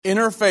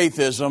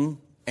Interfaithism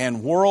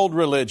and world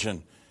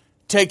religion.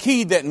 Take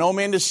heed that no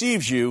man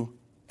deceives you,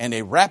 and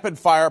a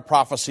rapid-fire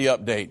prophecy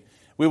update.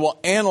 We will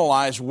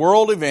analyze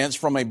world events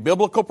from a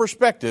biblical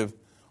perspective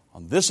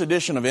on this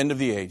edition of End of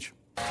the Age.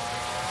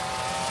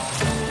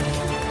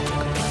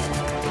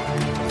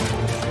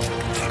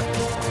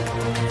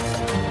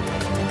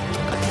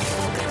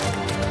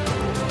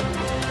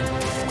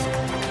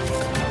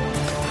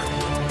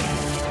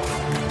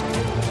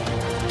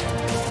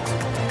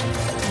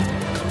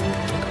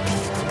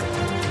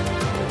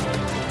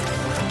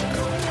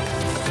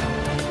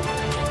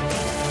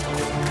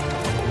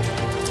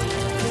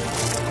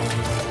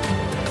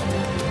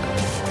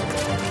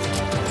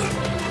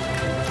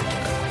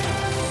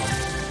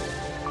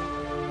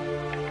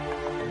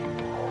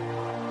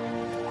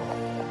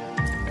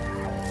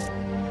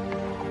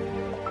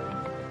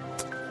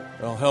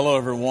 Well, hello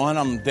everyone.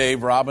 I'm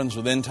Dave Robbins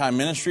with End Time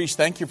Ministries.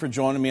 Thank you for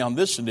joining me on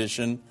this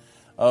edition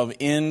of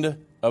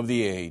End of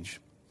the Age.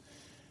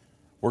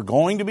 We're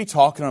going to be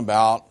talking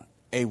about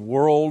a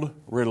world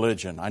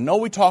religion. I know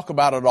we talk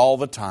about it all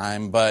the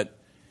time, but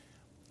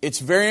it's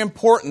very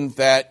important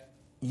that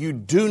you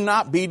do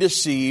not be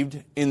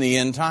deceived in the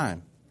end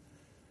time.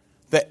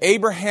 The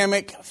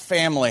Abrahamic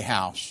family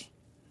house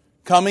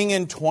coming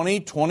in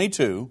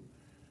 2022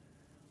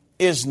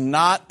 is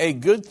not a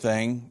good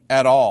thing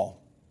at all.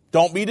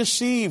 Don't be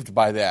deceived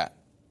by that.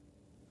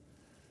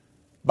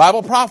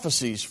 Bible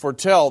prophecies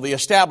foretell the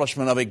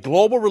establishment of a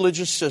global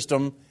religious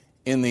system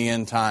in the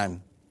end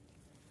time.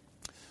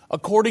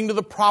 According to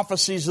the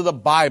prophecies of the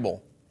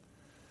Bible,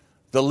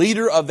 the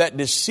leader of that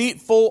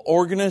deceitful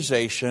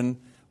organization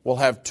will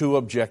have two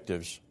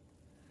objectives: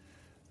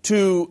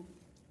 to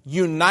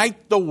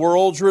unite the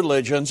world's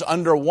religions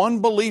under one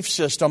belief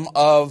system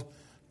of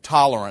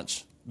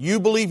tolerance. You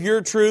believe your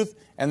truth,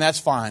 and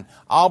that's fine.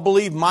 I'll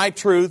believe my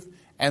truth,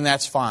 and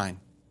that's fine.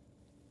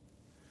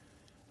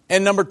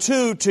 And number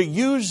two, to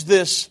use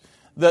this,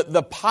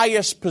 the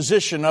pious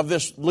position of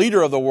this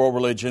leader of the world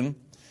religion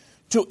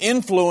to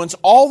influence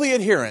all the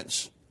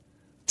adherents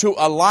to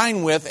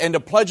align with and to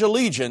pledge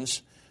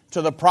allegiance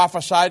to the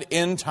prophesied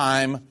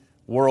end-time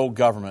world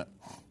government.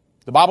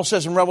 The Bible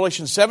says in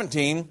Revelation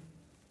 17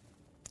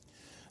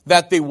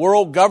 that the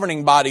world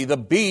governing body, the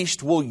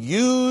beast, will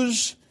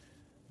use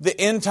the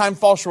end-time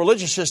false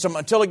religious system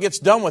until it gets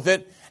done with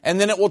it,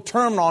 and then it will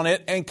turn on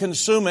it and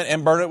consume it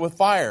and burn it with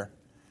fire.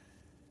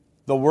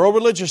 The world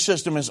religious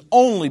system is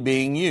only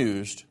being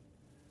used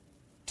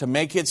to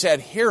make its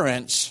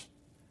adherents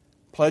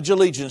pledge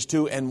allegiance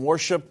to and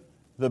worship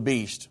the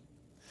beast.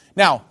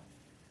 Now,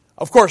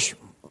 of course,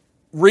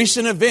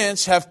 recent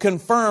events have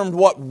confirmed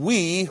what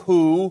we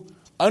who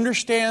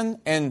understand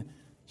and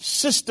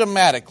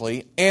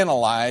systematically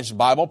analyze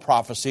Bible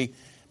prophecy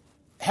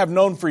have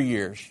known for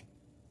years.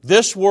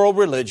 This world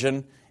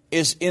religion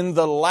is in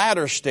the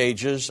latter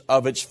stages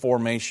of its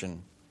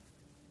formation.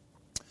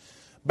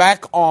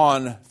 Back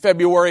on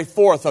February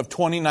 4th of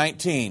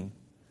 2019,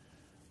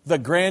 the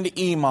Grand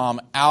Imam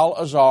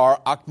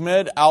Al-Azhar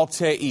Ahmed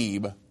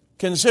Al-Taib,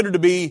 considered to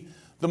be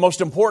the most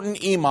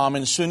important imam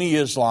in Sunni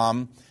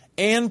Islam,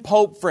 and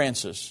Pope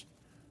Francis,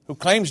 who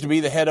claims to be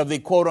the head of the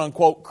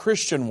quote-unquote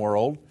Christian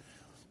world,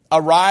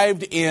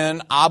 arrived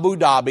in Abu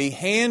Dhabi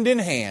hand in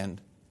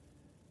hand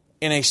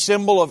in a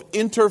symbol of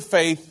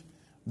interfaith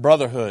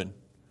brotherhood.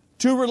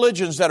 Two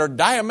religions that are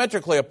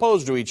diametrically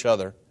opposed to each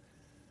other,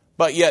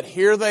 but yet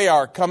here they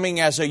are coming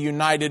as a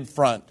united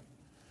front.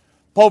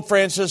 Pope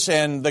Francis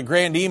and the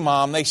Grand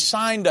Imam, they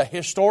signed a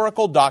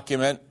historical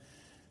document,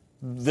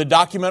 the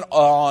document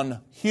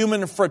on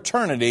human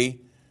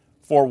fraternity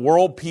for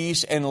world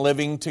peace and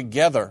living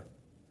together.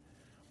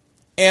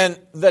 And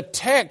the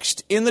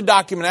text in the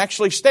document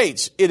actually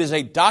states it is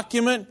a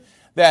document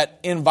that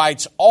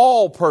invites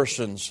all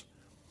persons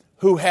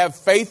who have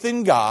faith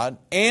in God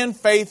and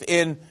faith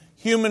in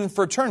human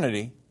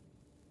fraternity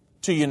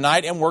to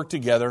unite and work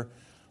together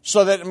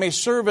so that it may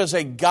serve as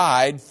a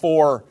guide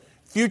for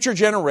future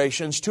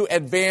generations to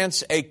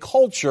advance a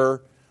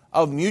culture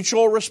of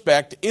mutual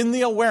respect in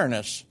the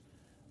awareness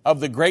of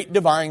the great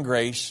divine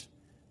grace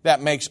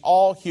that makes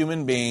all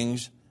human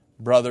beings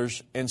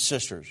brothers and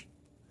sisters.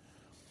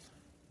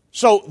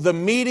 So the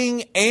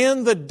meeting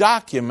and the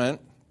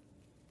document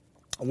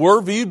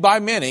were viewed by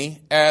many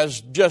as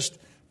just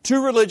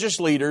two religious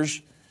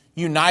leaders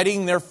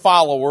uniting their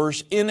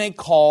followers in a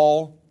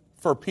call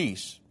for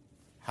peace.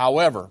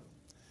 However,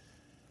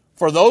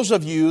 for those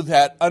of you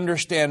that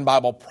understand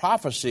Bible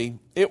prophecy,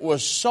 it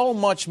was so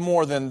much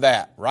more than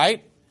that,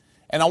 right?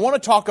 And I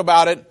want to talk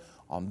about it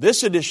on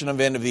this edition of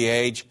End of the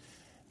Age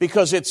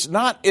because it's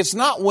not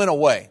went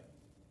away.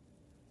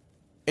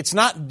 It's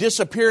not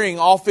disappearing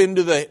off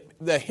into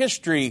the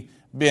history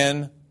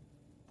bin.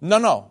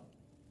 No.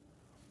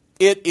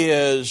 It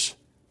is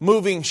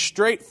moving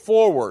straight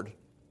forward.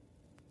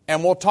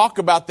 And we'll talk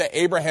about the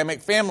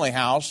Abrahamic family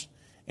house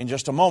in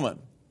just a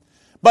moment.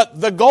 But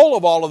the goal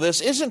of all of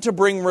this isn't to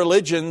bring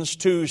religions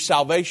to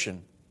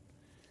salvation.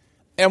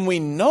 And we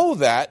know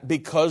that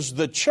because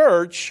the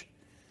church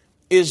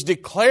is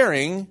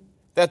declaring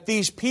that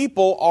these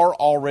people are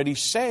already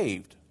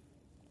saved.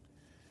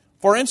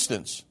 For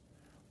instance,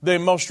 the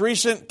most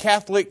recent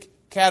Catholic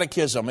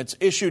Catechism, it's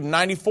issued in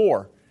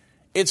 94.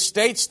 It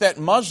states that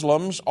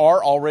Muslims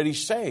are already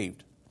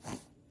saved.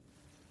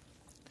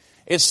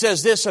 It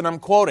says this, and I'm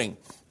quoting,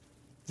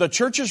 "The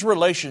church's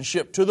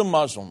relationship to the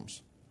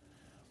Muslims,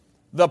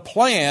 the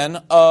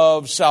plan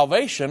of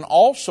salvation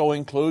also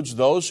includes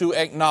those who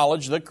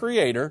acknowledge the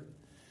Creator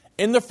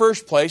in the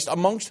first place,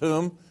 amongst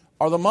whom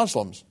are the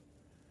Muslims.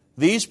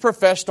 These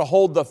profess to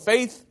hold the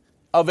faith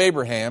of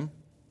Abraham,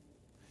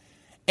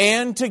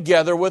 and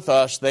together with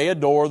us they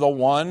adore the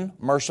one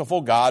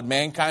merciful God,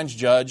 mankind's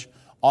judge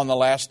on the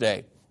last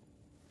day."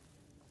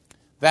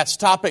 That's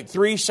topic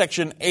 3,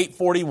 section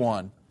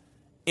 841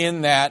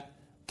 in that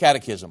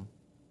catechism.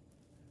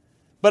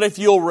 But if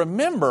you'll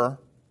remember,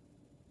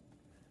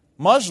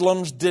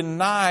 Muslims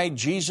deny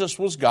Jesus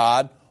was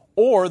God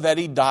or that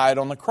He died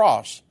on the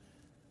cross.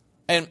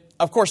 And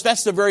of course,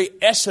 that's the very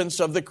essence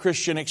of the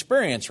Christian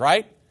experience,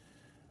 right?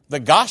 The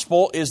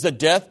gospel is the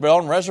death, burial,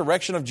 and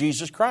resurrection of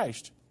Jesus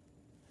Christ.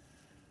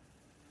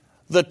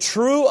 The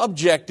true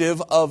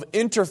objective of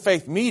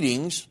interfaith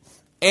meetings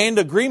and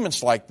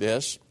agreements like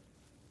this,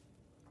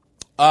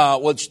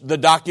 which the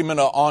document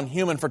on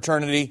human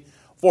fraternity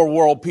for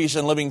world peace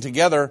and living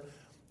together,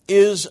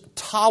 is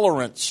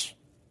tolerance.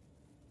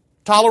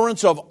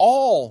 Tolerance of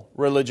all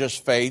religious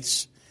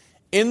faiths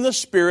in the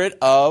spirit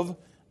of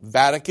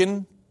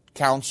Vatican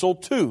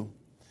Council II.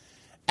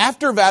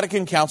 After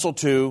Vatican Council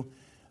II,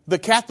 the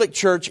Catholic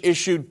Church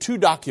issued 2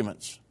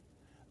 documents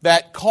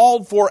that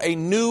called for a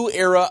new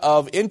era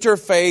of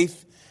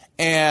interfaith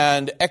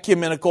and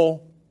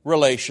ecumenical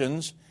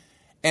relations,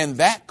 and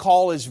that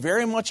call is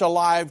very much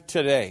alive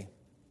today.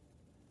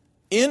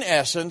 In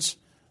essence,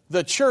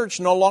 the Church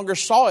no longer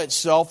saw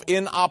itself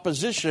in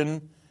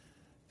opposition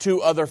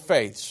to other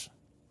faiths.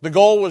 The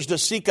goal was to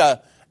seek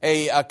a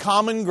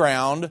common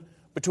ground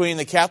between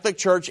the Catholic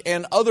Church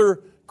and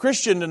other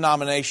Christian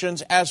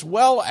denominations as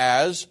well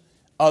as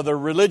other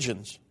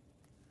religions.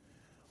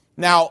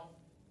 Now,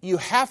 you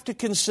have to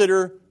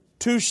consider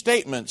 2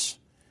 statements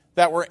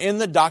that were in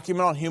the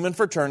document on human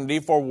fraternity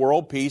for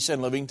world peace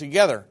and living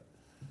together.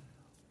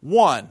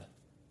 1,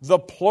 the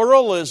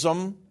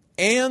pluralism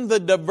and the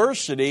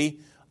diversity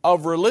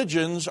of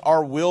religions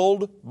are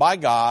willed by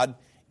God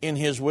in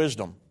His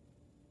wisdom.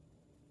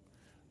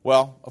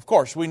 Well, of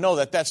course, we know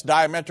that that's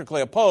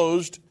diametrically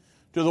opposed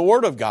to the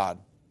Word of God,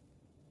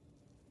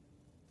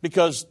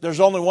 because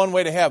there's only one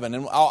way to heaven,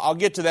 and I'll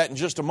get to that in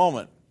just a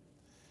moment.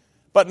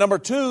 But number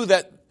 2,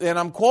 and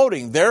I'm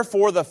quoting,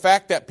 "Therefore the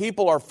fact that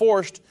people are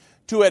forced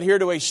to adhere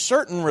to a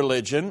certain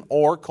religion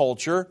or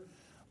culture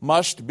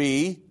must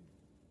be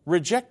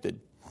rejected."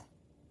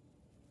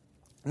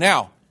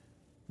 Now,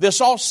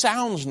 this all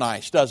sounds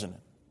nice, doesn't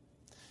it?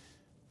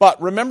 But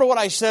remember what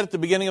I said at the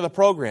beginning of the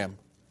program.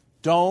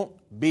 Don't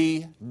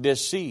be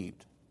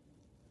deceived.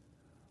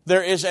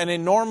 There is an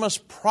enormous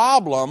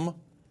problem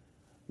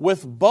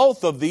with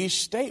both of these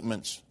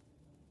statements.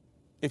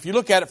 If you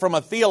look at it from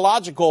a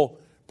theological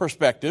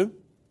perspective,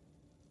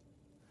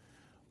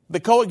 the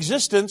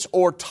coexistence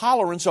or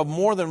tolerance of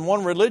more than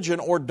one religion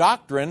or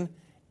doctrine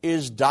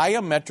is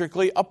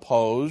diametrically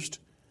opposed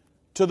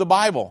to the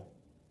Bible.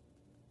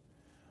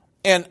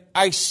 And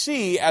I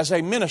see, as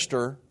a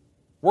minister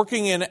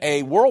working in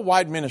a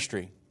worldwide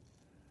ministry,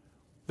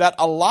 that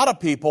a lot of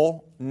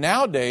people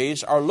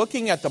nowadays are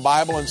looking at the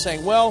Bible and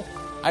saying, well,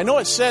 I know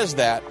it says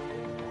that,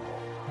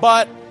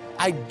 but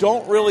I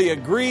don't really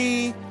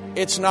agree.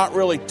 It's not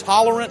really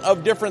tolerant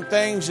of different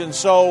things, and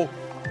so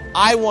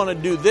I want to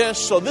do this,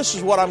 so this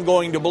is what I'm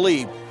going to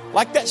believe.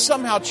 Like that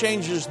somehow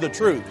changes the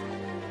truth.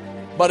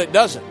 But it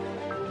doesn't.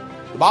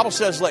 The Bible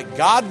says, let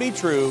God be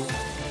true,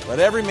 let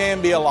every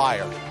man be a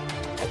liar.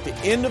 At the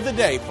end of the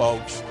day,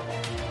 folks,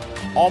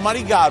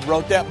 Almighty God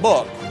wrote that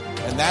book,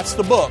 and that's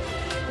the book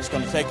that's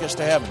going to take us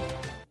to heaven.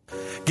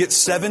 Get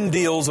 7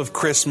 deals of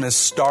Christmas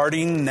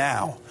starting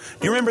now.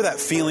 Do you remember that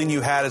feeling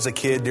you had as a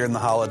kid during the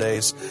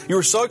holidays? You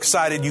were so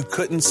excited you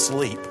couldn't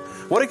sleep.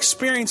 What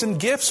experience and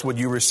gifts would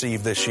you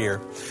receive this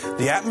year?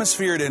 The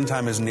atmosphere at End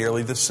Time is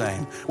nearly the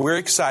same. We're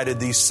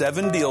excited these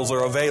 7 deals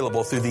are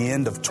available through the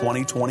end of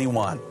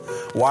 2021.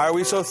 Why are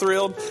we so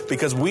thrilled?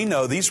 Because we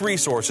know these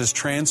resources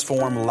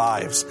transform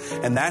lives.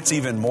 And that's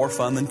even more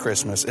fun than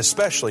Christmas,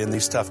 especially in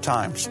these tough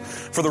times.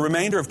 For the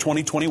remainder of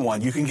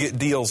 2021, you can get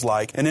deals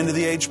like an Into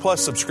the Age Plus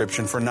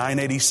subscription for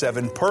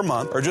 $9.87 per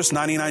month or just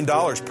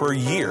 $99 per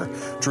year.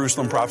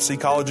 Jerusalem Prophecy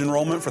College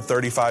enrollment for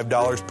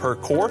 $35 per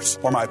course.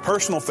 Or my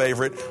personal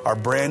favorite, our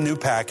brand new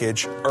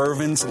package,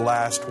 Irvin's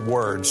Last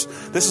Words.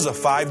 This is a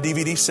 5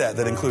 DVD set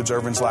that includes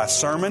Irvin's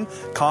last sermon,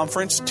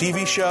 conference,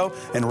 TV show,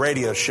 and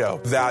radio show,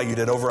 valued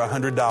at over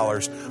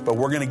 $100, but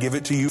we're going to give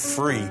it to you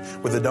free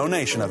with a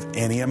donation of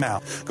any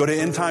amount. Go to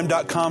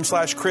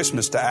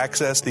endtime.com/Christmas to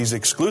access these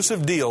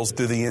exclusive deals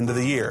through the end of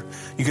the year.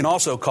 You can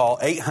also call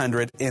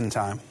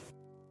 800-END-TIME.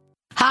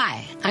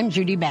 Hi, I'm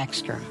Judy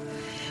Baxter.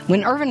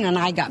 When Irvin and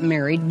I got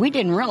married, we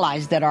didn't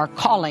realize that our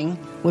calling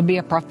would be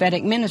a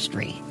prophetic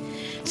ministry.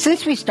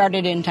 Since we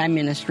started End Time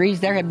Ministries,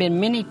 there have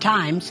been many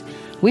times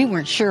we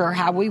weren't sure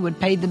how we would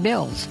pay the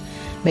bills.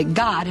 but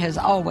God has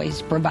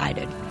always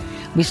provided.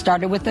 We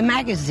started with the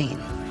magazine,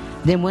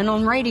 then went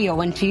on radio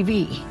and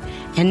TV,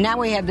 and now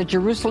we have the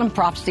Jerusalem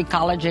Prophecy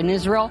College in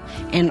Israel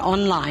and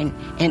online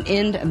and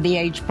End of the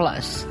Age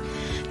Plus.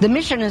 The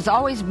mission has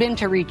always been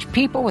to reach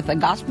people with the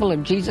gospel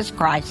of Jesus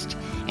Christ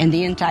and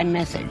the end-time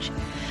message.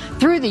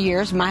 Through the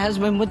years, my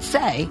husband would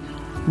say,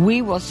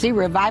 we will see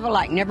revival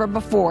like never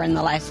before in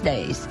the last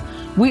days.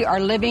 We are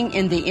living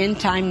in the end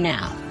time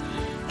now.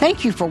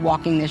 Thank you for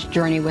walking this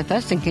journey with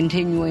us and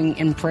continuing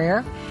in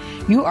prayer.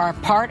 You are a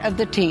part of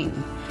the team.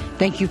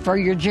 Thank you for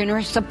your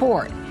generous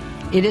support.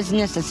 It is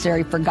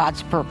necessary for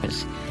God's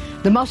purpose.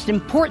 The most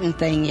important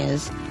thing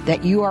is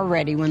that you are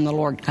ready when the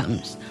Lord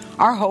comes.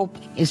 Our hope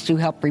is to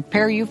help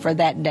prepare you for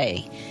that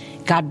day.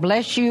 God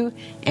bless you,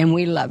 and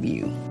we love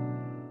you.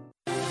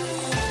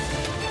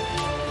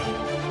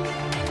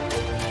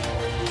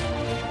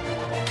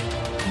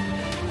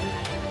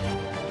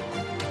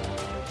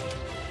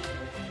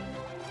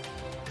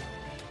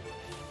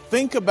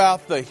 Think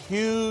about the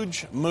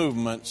huge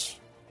movements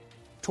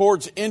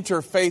towards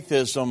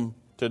interfaithism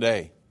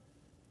today.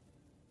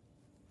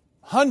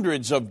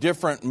 Hundreds of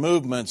different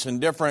movements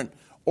and different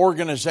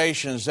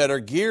organizations that are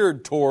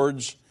geared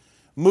towards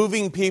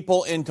moving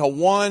people into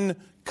one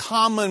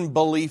common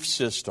belief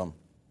system.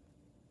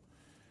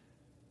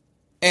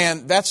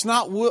 And that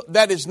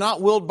is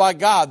not willed by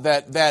God,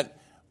 that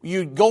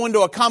you go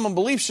into a common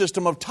belief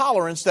system of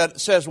tolerance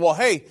that says, well,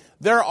 hey,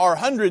 there are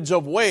hundreds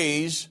of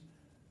ways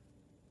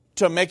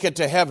to make it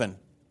to heaven.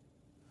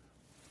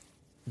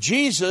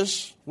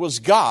 Jesus was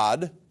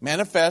God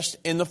manifest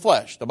in the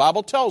flesh. The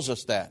Bible tells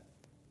us that.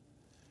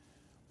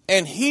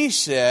 And He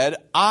said,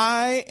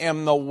 I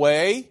am the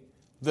way,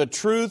 the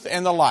truth,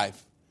 and the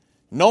life.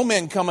 No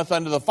man cometh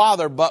unto the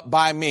Father but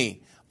by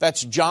me.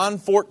 That's John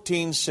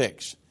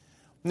 14:6.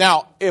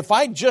 Now, if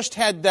I just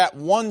had that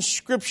one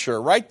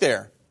scripture right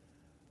there,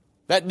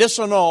 that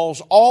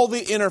disannuls all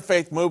the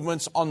interfaith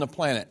movements on the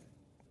planet.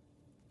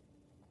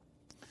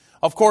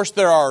 Of course,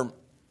 there are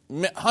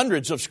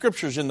hundreds of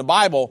scriptures in the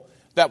Bible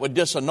that would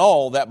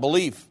disannul that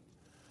belief.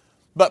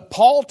 But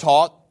Paul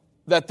taught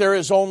that there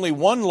is only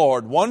one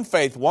Lord, one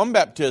faith, one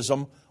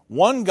baptism,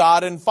 one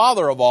God and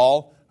Father of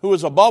all, who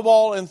is above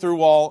all and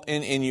through all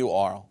and in you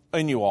all.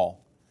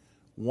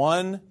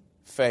 One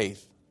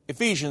faith.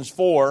 Ephesians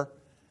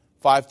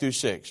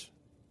 4:5-6.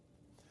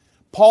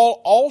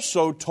 Paul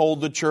also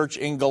told the church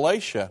in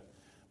Galatia,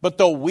 but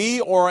though we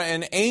or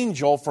an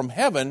angel from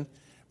heaven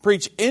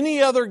preach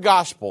any other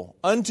gospel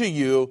unto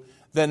you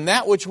than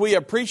that which we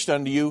have preached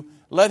unto you,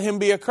 let him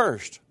be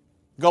accursed.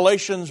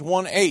 Galatians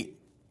 1:8.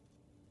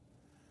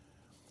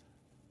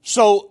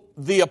 So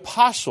the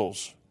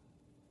apostles,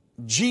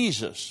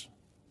 Jesus,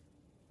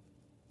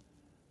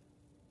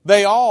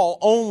 they all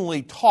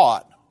only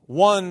taught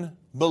one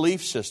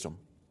belief system.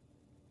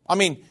 I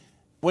mean,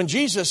 when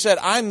Jesus said,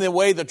 I'm the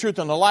way, the truth,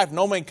 and the life,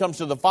 no man comes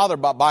to the Father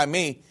but by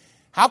me,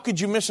 how could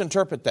you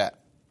misinterpret that?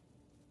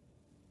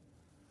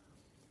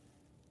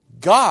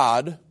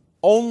 God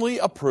only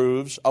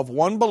approves of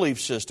one belief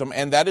system,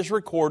 and that is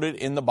recorded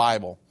in the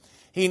Bible.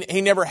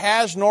 He never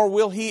has, nor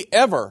will He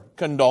ever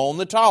condone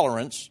the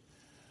tolerance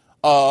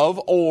of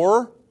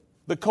or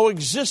the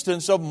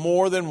coexistence of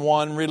more than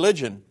one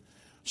religion.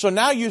 So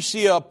now you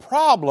see a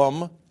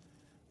problem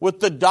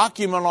with the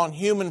document on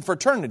human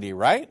fraternity,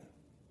 right?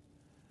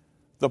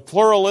 The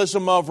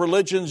pluralism of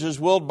religions is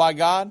willed by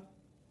God.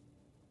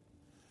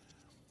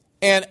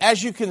 And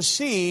as you can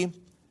see,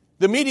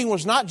 the meeting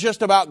was not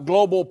just about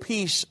global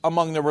peace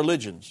among the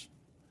religions.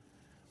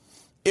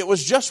 It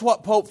was just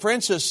what Pope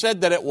Francis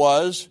said that it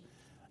was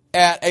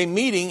at a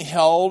meeting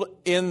held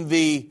in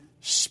the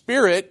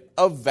spirit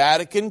of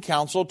Vatican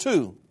Council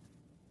II.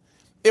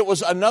 It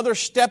was another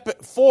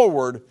step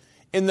forward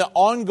in the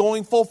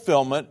ongoing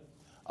fulfillment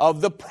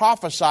of the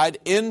prophesied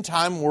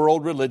end-time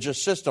world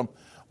religious system,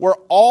 where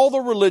all the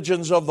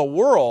religions of the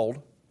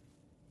world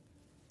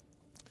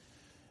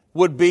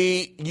would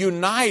be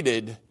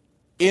united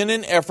in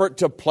an effort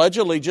to pledge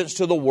allegiance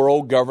to the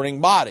world governing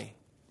body.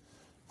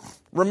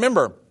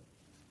 Remember,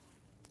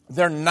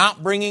 they're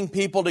not bringing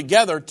people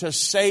together to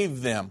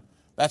save them.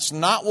 That's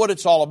not what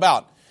it's all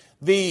about.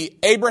 The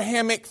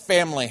Abrahamic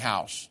Family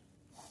House,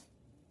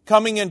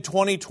 coming in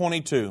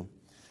 2022.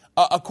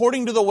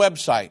 According to the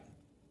website,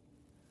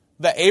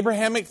 the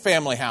Abrahamic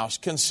Family House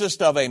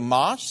consists of a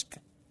mosque,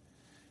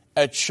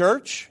 a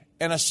church,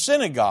 and a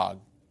synagogue,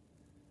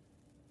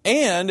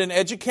 and an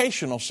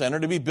educational center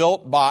to be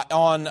built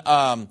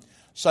on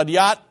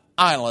Saadiyat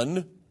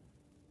Island,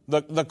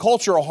 the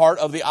cultural heart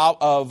of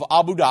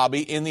Abu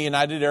Dhabi in the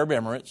United Arab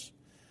Emirates.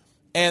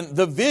 And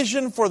the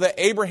vision for the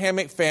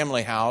Abrahamic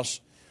Family House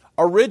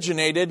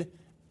originated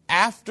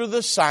after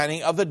the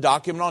signing of the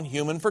document on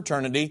human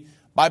fraternity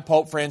by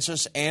Pope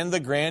Francis and the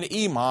Grand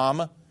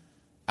Imam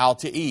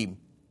Al-Ta'ib.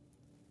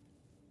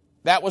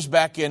 That was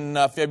back in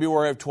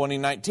February of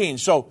 2019.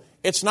 So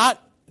it's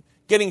not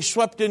getting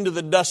swept into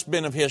the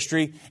dustbin of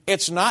history.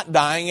 It's not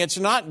dying. It's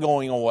not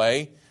going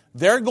away.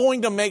 They're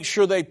going to make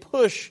sure they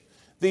push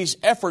these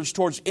efforts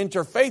towards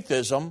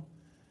interfaithism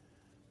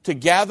to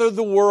gather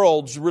the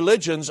world's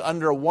religions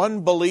under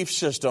one belief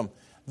system.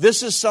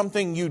 This is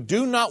something you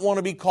do not want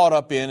to be caught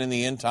up in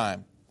the end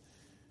time.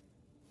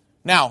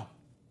 Now,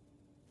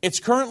 it's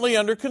currently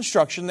under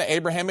construction, the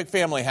Abrahamic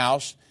Family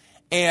House,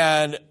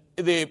 and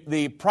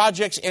the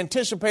project's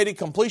anticipated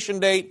completion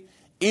date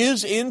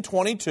is in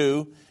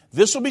 22.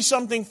 This will be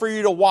something for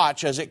you to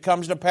watch as it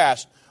comes to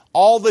pass.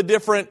 All the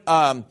different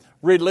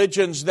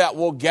religions that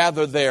will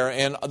gather there,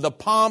 and the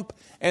pomp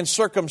and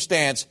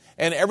circumstance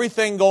and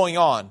everything going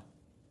on.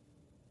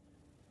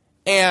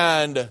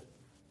 And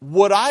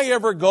would I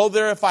ever go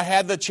there if I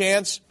had the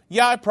chance?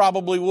 Yeah, I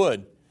probably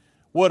would.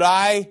 Would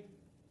I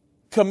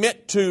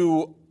commit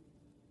to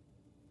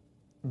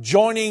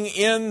joining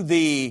in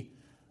the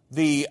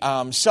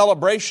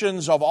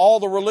celebrations of all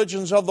the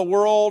religions of the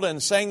world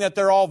and saying that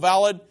they're all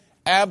valid?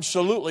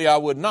 Absolutely, I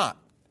would not.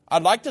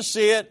 I'd like to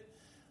see it,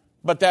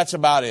 but that's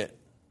about it.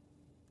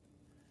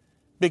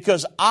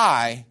 Because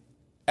I,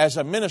 as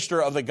a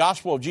minister of the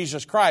gospel of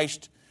Jesus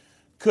Christ,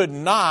 could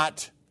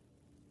not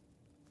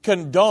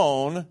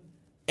condone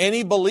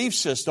any belief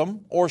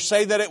system or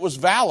say that it was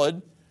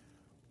valid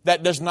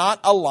that does not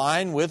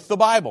align with the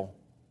Bible.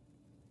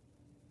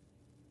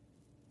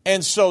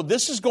 And so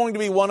this is going to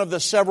be one of the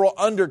several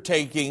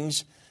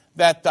undertakings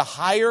that the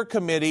higher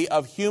committee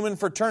of human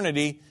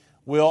fraternity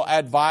will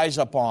advise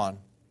upon.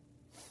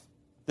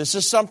 This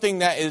is something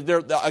that is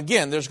there.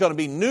 Again, there's going to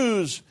be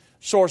news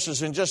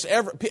sources and just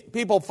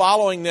people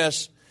following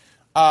this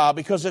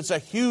because it's a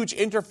huge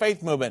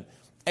interfaith movement.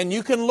 And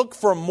you can look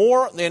for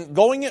more. And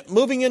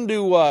moving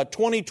into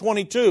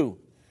 2022,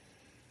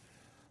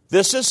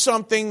 this is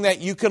something that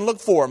you can look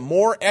for.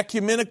 More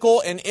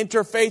ecumenical and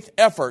interfaith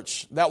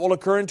efforts that will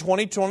occur in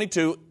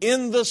 2022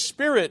 in the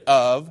spirit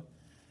of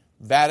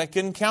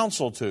Vatican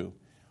Council II.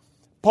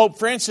 Pope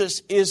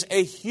Francis is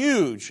a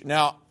huge...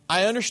 Now,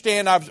 I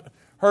understand, I've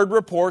heard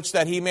reports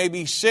that he may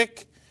be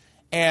sick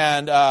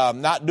and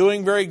not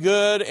doing very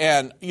good.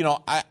 And,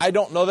 I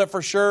don't know that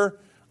for sure.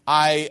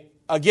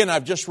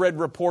 I've just read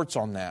reports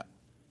on that.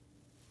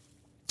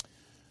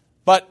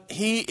 But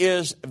he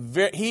is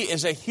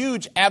a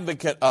huge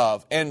advocate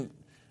of and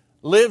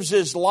lives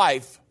his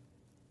life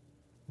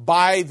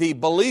by the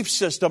belief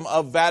system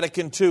of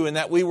Vatican II, and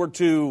that we were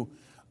to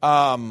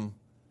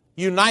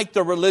unite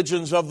the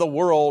religions of the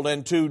world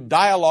and to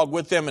dialogue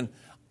with them. And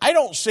I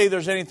don't say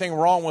there's anything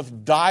wrong with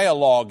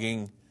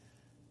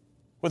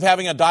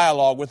having a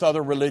dialogue with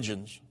other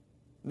religions.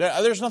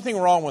 There's nothing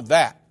wrong with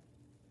that.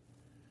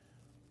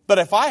 But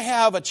if I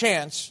have a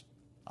chance,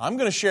 I'm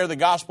going to share the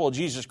gospel of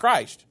Jesus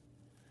Christ.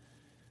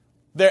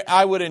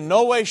 I would in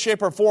no way,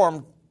 shape, or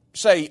form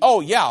say, oh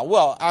yeah,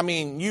 well,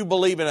 you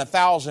believe in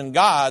 1,000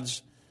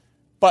 gods,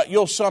 but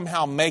you'll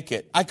somehow make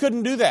it. I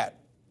couldn't do that.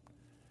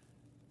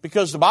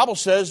 Because the Bible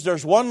says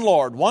there's one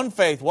Lord, one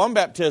faith, one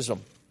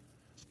baptism.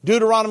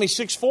 Deuteronomy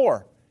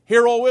 6:4.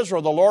 Hear, O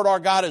Israel, the Lord our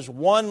God is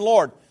one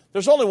Lord.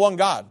 There's only one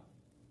God.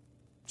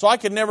 So I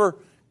could never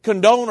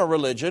condone a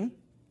religion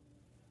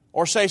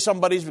or say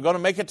somebody's going to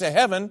make it to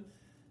heaven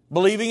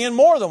believing in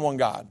more than one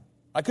God.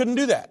 I couldn't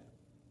do that.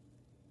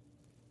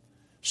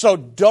 So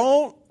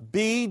don't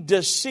be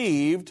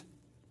deceived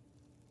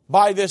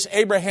by this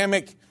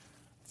Abrahamic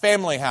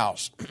family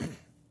house.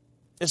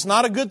 It's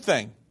not a good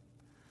thing.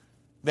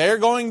 They're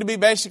going to be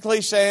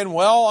basically saying,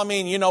 well,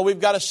 we've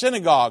got a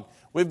synagogue,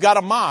 we've got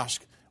a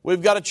mosque,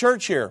 we've got a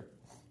church here.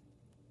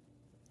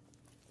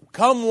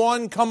 Come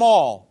one, come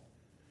all.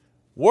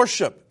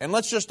 Worship, and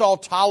let's just all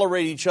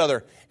tolerate each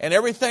other. And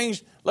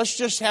let's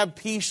just have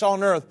peace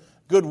on earth,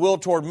 goodwill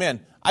toward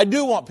men. I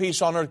do want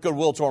peace on earth,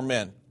 goodwill toward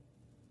men.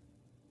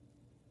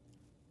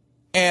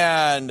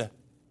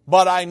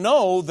 But I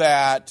know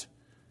that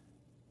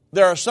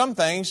there are some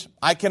things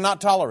I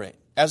cannot tolerate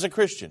as a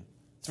Christian.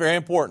 It's very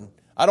important.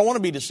 I don't want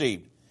to be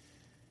deceived.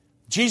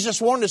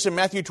 Jesus warned us in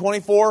Matthew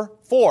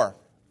 24:4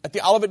 at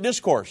the Olivet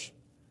Discourse.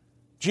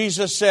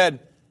 Jesus said,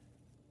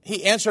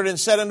 He answered and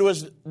said unto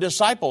His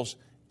disciples,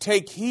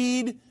 take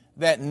heed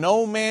that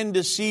no man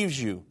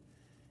deceives you.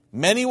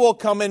 Many will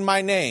come in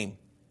my name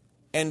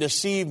and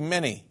deceive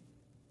many.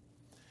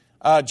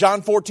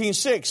 John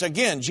 14:6,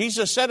 again,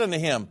 Jesus said unto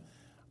him,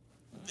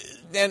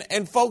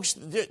 and folks,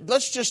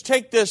 let's just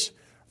take this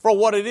for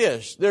what it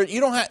is. You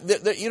don't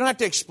have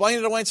to explain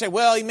it away and say,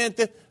 well, he meant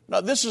that. No,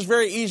 this is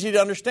very easy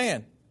to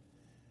understand.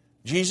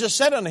 Jesus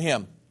said unto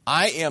him,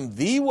 I am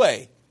the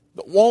way,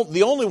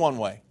 the only one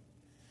way.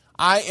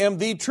 I am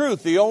the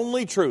truth, the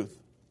only truth.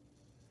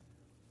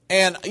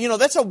 And,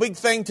 that's a big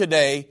thing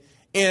today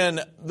in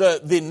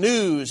the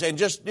news and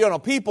just,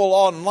 people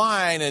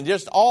online and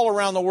just all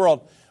around the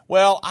world.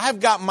 Well,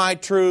 I've got my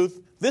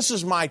truth. This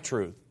is my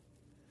truth.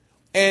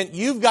 And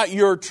you've got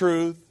your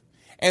truth.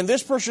 And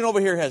this person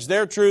over here has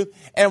their truth.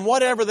 And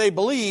whatever they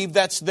believe,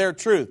 that's their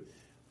truth.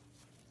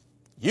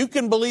 You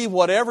can believe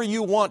whatever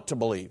you want to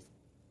believe.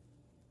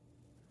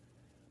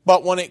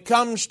 But when it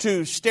comes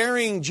to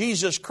staring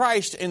Jesus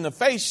Christ in the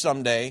face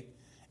someday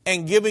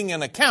and giving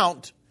an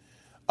account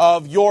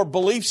of your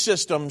belief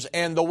systems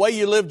and the way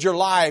you lived your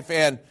life,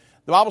 and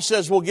the Bible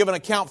says we'll give an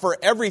account for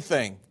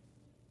everything.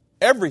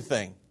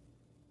 Everything.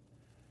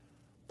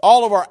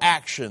 all of our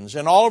actions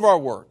and all of our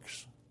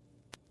works.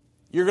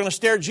 You're going to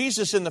stare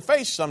Jesus in the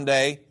face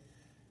someday,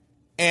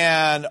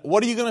 and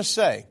what are you going to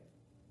say?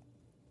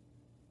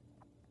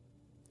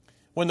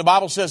 When the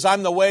Bible says,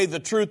 I'm the way, the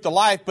truth, the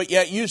life, but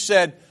yet you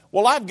said,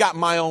 well, I've got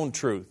my own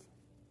truth.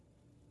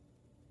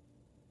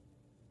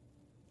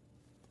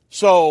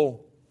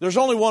 So, there's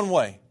only one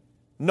way.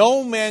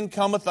 No man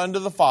cometh unto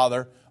the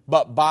Father,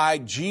 but by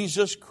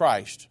Jesus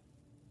Christ.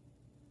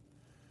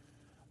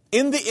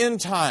 In the end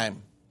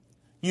time,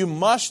 you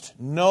must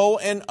know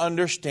and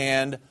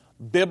understand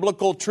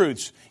biblical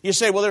truths. You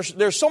say, well,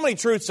 there's so many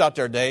truths out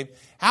there, Dave.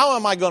 How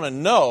am I going to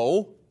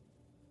know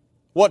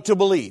what to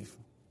believe?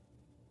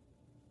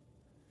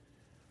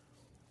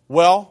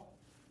 Well,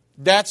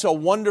 that's a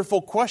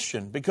wonderful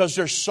question because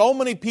there's so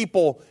many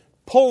people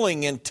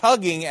pulling and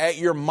tugging at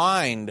your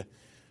mind.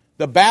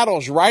 The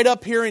battle's right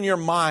up here in your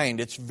mind.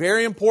 It's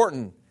very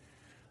important.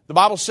 The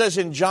Bible says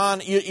in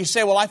John, you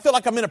say, well, I feel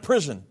like I'm in a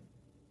prison.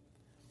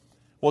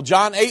 Well,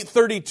 John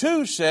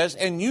 8:32 says,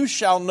 and you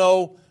shall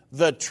know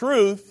the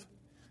truth,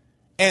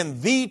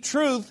 and the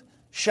truth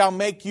shall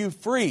make you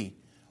free.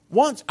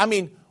 What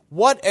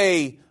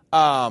a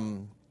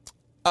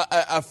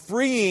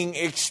freeing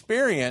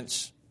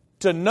experience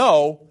to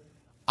know,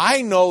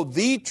 I know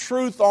the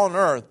truth on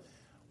earth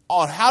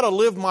on how to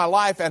live my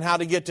life and how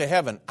to get to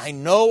heaven. I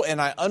know and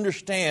I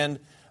understand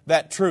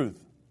that truth.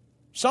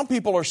 Some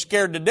people are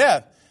scared to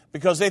death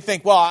because they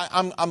think, well,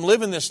 I'm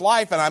living this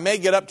life and I may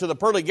get up to the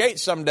pearly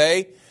gates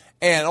someday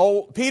and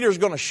old Peter's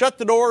going to shut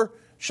the door,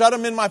 shut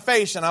him in my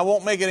face, and I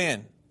won't make it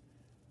in.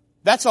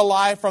 That's a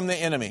lie from the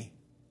enemy.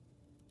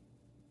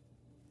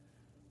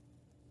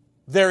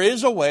 There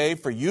is a way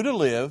for you to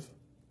live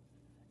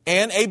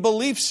and a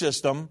belief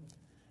system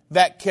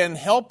that can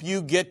help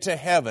you get to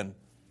heaven,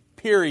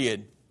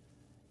 period.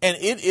 And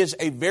it is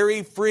a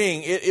very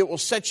freeing, it will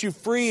set you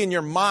free in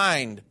your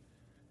mind.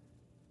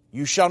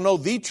 You shall know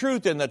the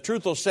truth, and the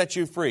truth will set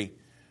you free.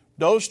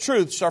 Those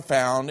truths are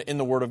found in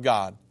the Word of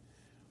God.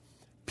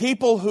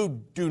 People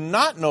who do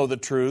not know the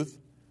truth,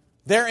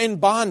 they're in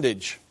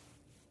bondage.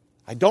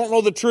 I don't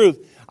know the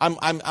truth.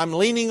 I'm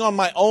leaning on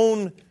my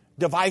own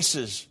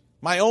devices,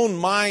 my own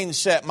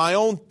mindset, my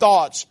own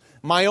thoughts,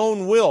 my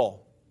own will.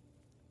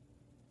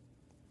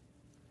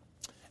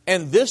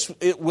 And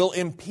it will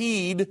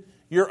impede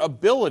your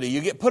ability.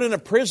 You get put in a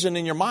prison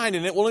in your mind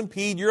and it will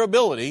impede your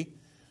ability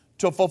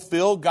to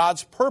fulfill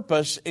God's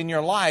purpose in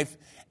your life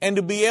and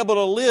to be able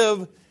to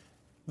live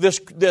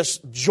this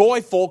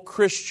joyful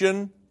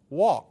Christian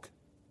walk.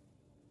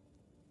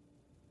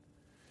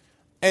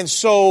 And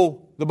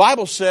so the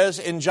Bible says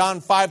in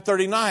John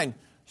 5:39,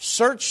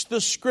 search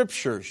the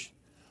Scriptures,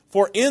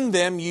 for in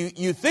them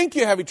you think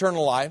you have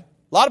eternal life.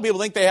 A lot of people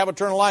think they have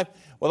eternal life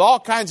with all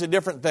kinds of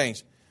different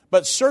things.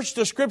 But search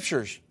the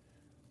Scriptures.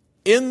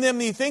 In them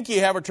you think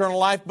you have eternal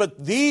life,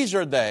 but these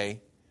are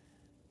they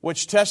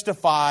which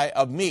testify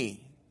of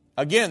me.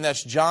 Again,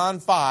 that's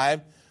John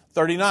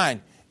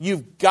 5:39.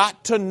 You've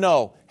got to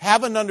know,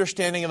 have an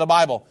understanding of the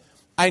Bible.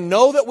 I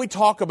know that we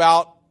talk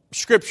about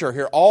Scripture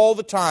here all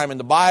the time in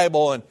the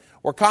Bible, and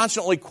we're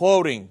constantly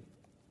quoting.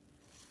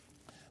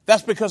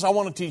 That's because I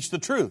want to teach the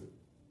truth.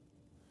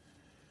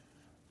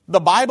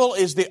 The Bible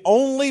is the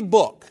only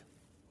book.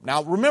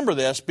 Now remember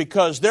this,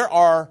 because there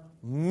are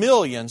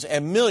millions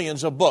and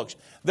millions of books.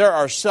 There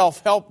are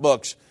self-help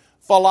books,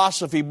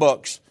 philosophy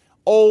books,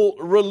 old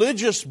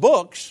religious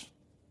books.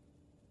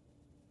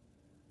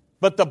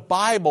 But the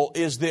Bible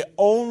is the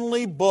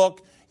only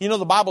book. You know,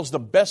 the Bible is the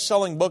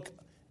best-selling book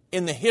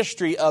in the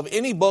history of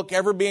any book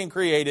ever being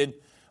created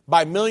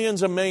by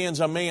millions and millions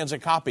and millions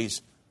of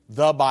copies.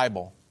 The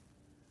Bible.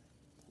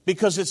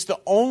 Because it's the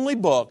only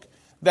book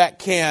that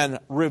can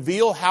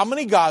reveal how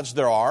many gods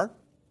there are,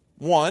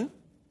 one,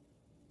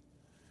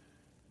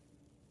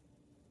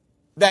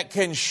 that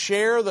can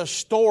share the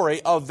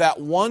story of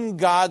that one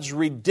God's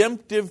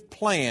redemptive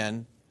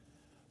plan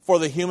for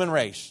the human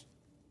race,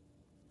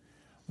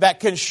 that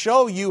can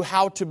show you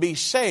how to be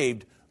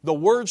saved. The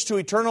words to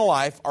eternal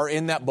life are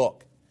in that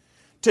book,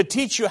 to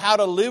teach you how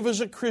to live as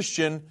a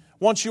Christian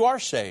once you are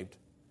saved,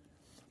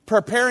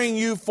 preparing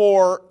you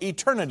for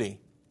eternity,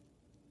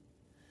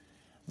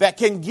 that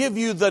can give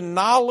you the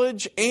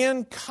knowledge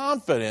and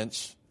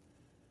confidence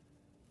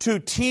to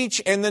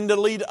teach and then to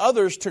lead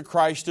others to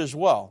Christ as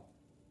well,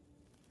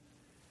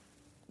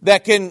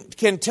 that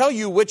can tell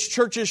you which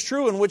church is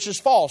true and which is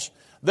false.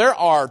 There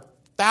are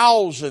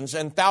thousands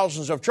and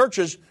thousands of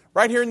churches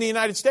right here in the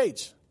United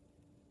States.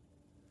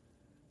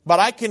 But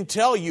I can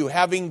tell you,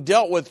 having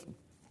dealt with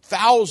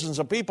thousands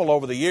of people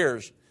over the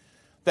years,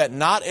 that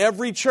not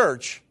every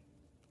church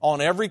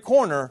on every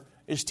corner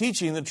is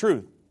teaching the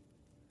truth.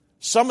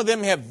 Some of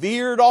them have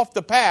veered off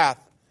the path,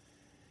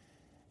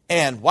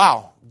 and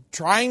wow,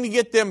 trying to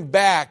get them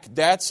back,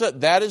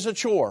 that is a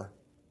chore.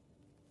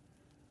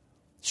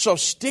 So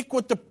stick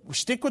with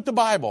the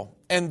Bible.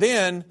 And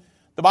then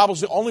the Bible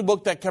is the only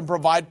book that can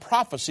provide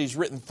prophecies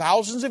written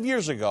thousands of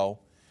years ago,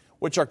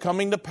 which are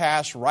coming to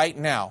pass right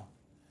now.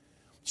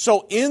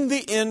 So in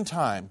the end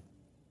time,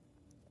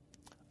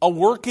 a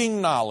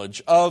working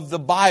knowledge of the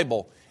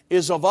Bible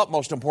is of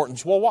utmost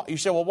importance. Well, you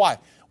say, well, why?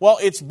 Well,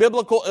 it's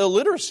biblical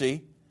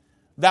illiteracy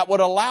that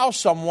would allow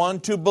someone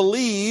to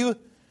believe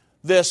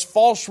this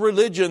false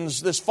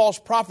religion's, this false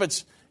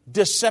prophet's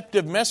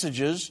deceptive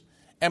messages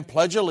and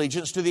pledge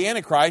allegiance to the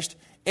Antichrist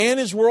and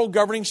his world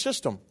governing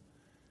system.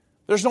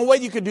 There's no way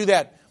you could do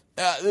that.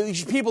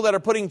 These people that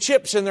are putting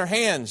chips in their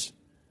hands,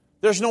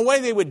 there's no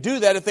way they would do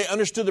that if they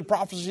understood the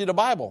prophecy of the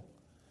Bible.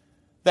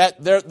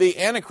 That the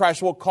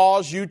Antichrist will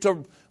cause you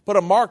to put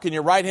a mark in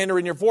your right hand or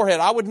in your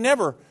forehead. I would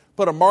never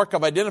put a mark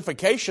of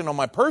identification on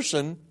my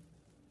person,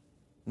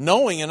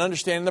 knowing and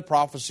understanding the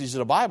prophecies of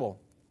the Bible.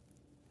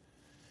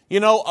 You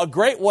know, a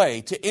great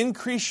way to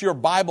increase your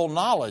Bible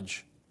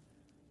knowledge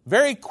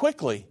very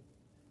quickly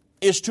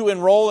is to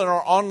enroll in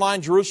our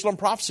online Jerusalem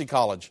Prophecy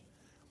College.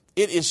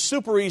 It is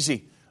super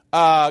easy.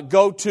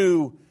 Go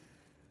to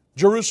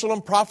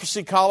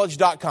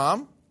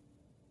JerusalemProphecyCollege.com,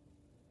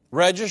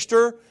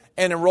 register,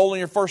 and enroll in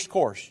your first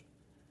course.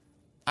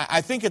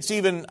 I think it's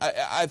even,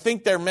 I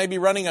think they're maybe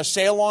running a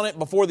sale on it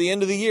before the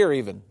end of the year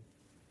even.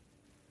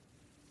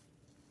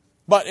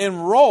 But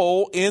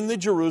enroll in the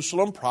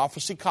Jerusalem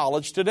Prophecy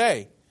College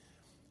today.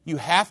 You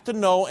have to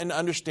know and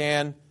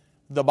understand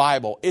the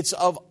Bible. It's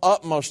of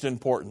utmost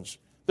importance.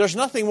 There's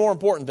nothing more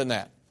important than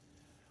that.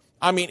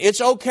 I mean,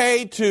 it's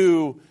okay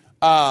to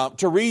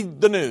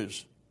read the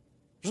news.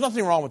 There's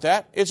nothing wrong with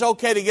that. It's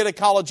okay to get a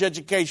college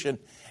education.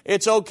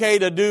 It's okay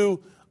to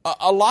do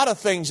a lot of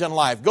things in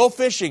life. Go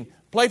fishing,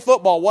 play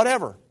football,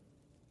 whatever.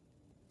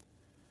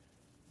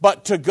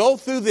 But to go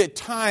through the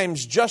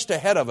times just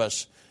ahead of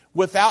us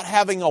without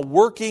having a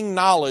working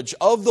knowledge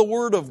of the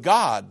Word of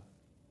God,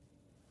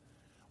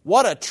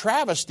 what a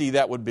travesty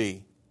that would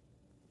be.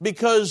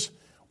 Because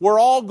we're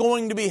all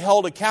going to be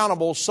held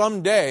accountable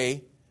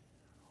someday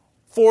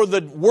for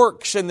the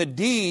works and the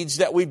deeds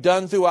that we've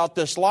done throughout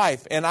this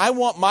life. And I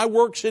want my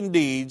works and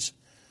deeds,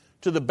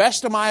 to the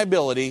best of my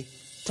ability,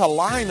 to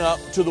line up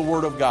to the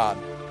Word of God.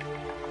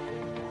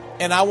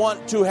 And I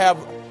want to have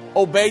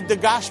obeyed the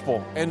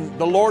gospel and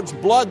the Lord's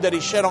blood that He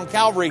shed on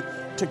Calvary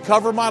to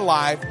cover my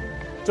life,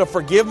 to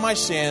forgive my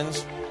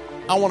sins.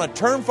 I want to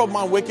turn from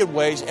my wicked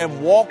ways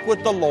and walk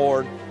with the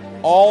Lord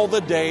all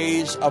the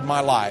days of my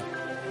life.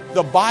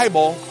 The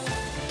Bible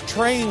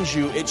trains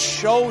you. It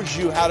shows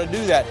you how to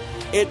do that.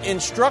 It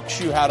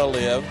instructs you how to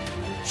live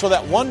so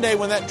that one day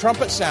when that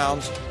trumpet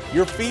sounds,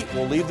 your feet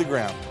will leave the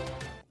ground.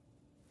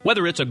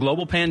 Whether it's a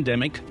global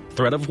pandemic,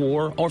 threat of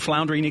war, or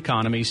floundering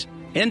economies,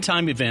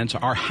 end-time events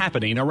are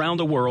happening around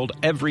the world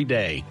every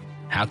day.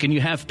 How can you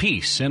have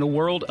peace in a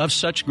world of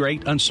such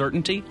great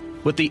uncertainty?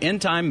 With the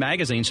End Time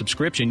magazine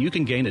subscription, you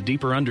can gain a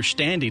deeper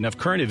understanding of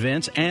current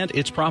events and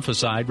its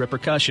prophesied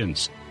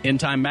repercussions. End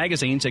Time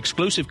magazine's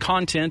exclusive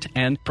content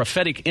and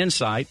prophetic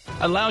insight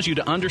allows you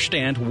to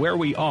understand where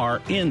we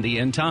are in the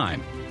end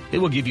time. It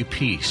will give you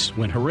peace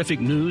when horrific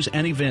news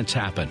and events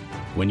happen.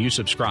 When you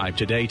subscribe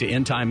today to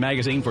End Time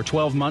magazine for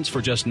 12 months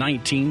for just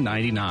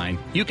 $19.99,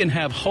 you can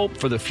have hope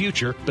for the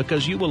future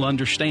because you will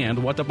understand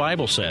what the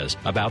Bible says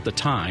about the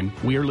time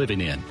we are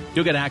living in.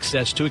 You'll get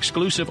access to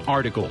exclusive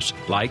articles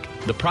like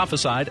the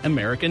Prophesied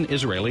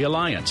American-Israeli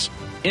Alliance,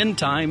 End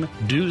Time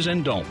Do's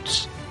and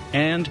Don'ts,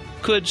 and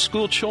Could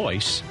School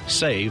Choice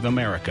Save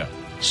America?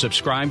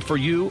 Subscribe for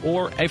you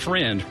or a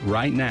friend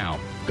right now.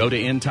 Go to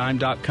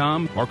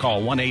endtime.com or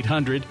call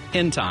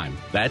 1-800-END-TIME.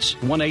 That's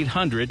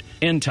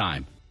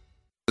 1-800-END-TIME.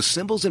 The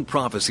symbols and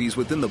prophecies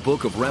within the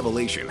book of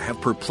Revelation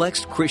have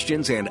perplexed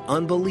Christians and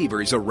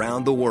unbelievers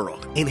around the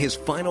world. In his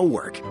final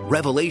work,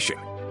 Revelation,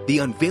 The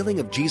Unveiling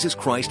of Jesus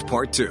Christ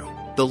Part 2,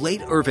 the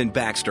late Irvin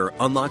Baxter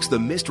unlocks the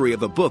mystery of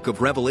the book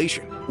of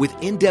Revelation with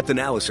in-depth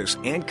analysis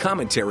and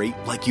commentary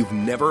like you've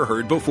never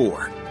heard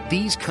before.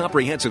 These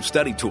comprehensive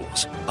study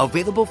tools,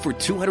 available for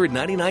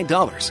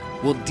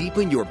 $299, will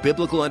deepen your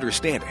biblical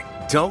understanding.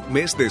 Don't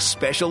miss this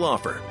special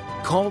offer.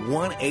 Call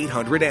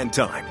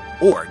 1-800-END-TIME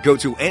or go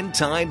to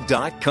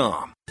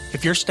endtime.com.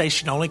 If your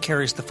station only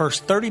carries the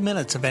first 30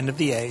 minutes of End of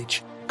the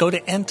Age, go to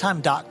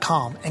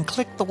endtime.com and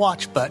click the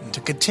watch button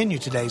to continue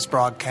today's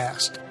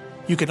broadcast.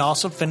 You can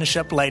also finish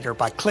up later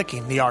by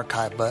clicking the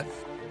archive button.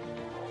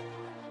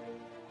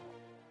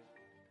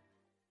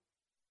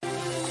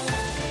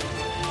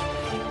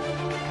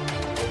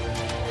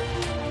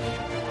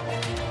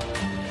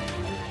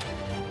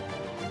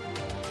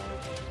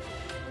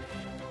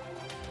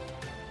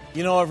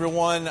 You know,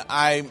 everyone,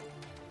 I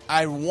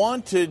didn't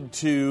want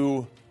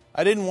to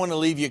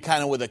leave you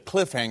kind of with a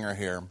cliffhanger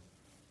here.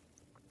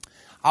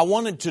 I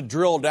wanted to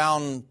drill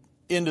down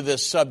into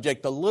this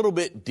subject a little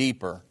bit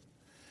deeper.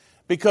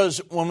 Because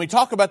when we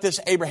talk about this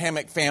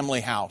Abrahamic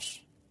family house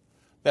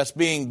that's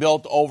being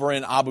built over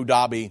in Abu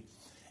Dhabi,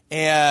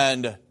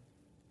 and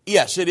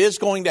yes, it is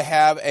going to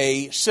have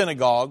a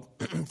synagogue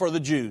for the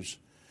Jews,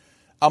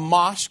 a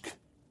mosque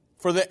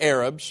for the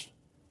Arabs,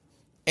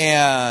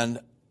 and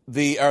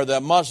the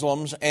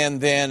Muslims, and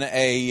then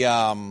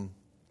a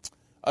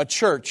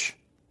church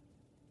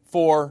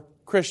for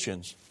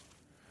Christians.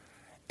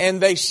 And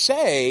they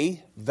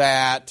say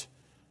that,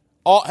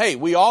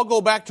 we all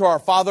go back to our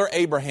father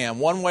Abraham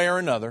one way or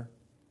another.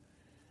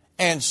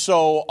 And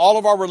so all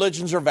of our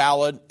religions are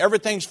valid.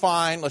 Everything's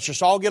fine. Let's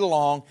just all get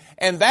along.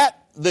 And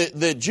that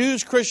the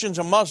Jews, Christians,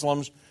 and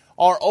Muslims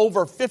are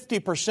over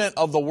 50%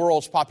 of the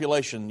world's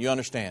population, you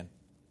understand?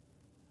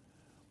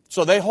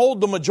 So they hold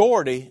the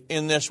majority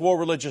in this world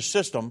religious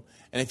system.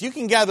 And if you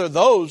can gather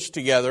those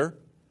together,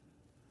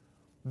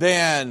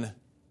 then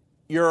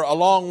you're a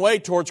long way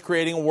towards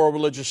creating a world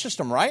religious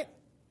system, right?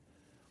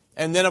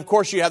 And then, of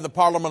course, you have the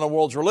Parliament of the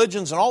World's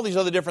Religions and all these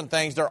other different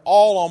things. They're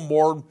all on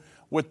board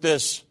with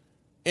this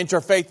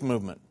interfaith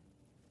movement.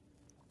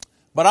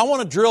 But I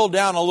want to drill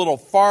down a little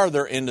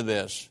farther into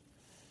this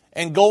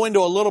and go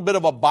into a little bit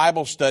of a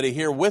Bible study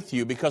here with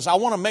you, because I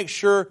want to make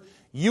sure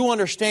you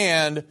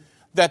understand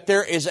that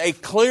there is a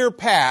clear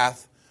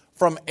path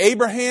from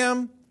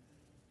Abraham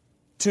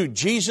to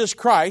Jesus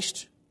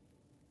Christ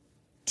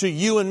to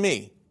you and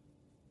me.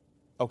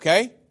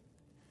 Okay?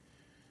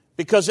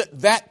 Because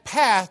that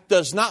path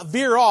does not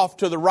veer off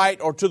to the right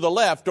or to the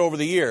left over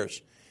the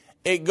years.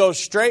 It goes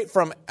straight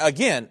from,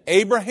 again,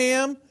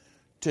 Abraham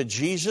to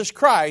Jesus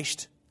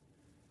Christ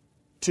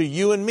to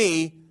you and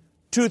me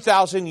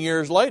 2,000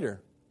 years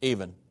later,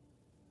 even.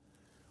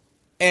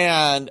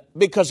 And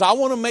because I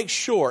want to make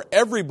sure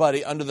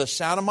everybody under the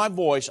sound of my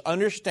voice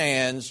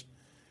understands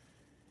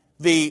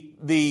the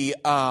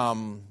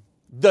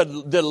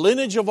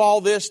lineage of all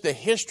this, the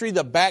history,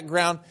 the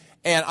background.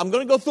 And I'm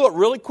going to go through it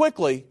really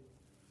quickly.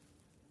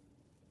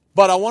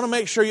 But I want to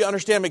make sure you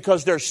understand,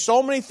 because there's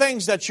so many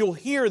things that you'll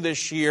hear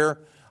this year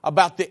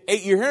about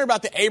you're hearing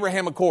about the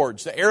Abraham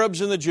Accords, the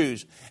Arabs and the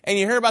Jews. And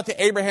you hear about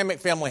the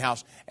Abrahamic family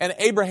house. And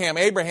Abraham.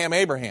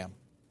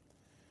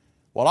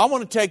 Well, I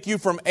want to take you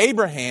from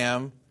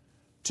Abraham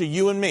to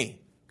you and me.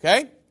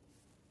 Okay?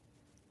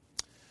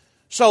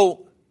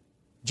 So,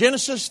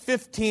 Genesis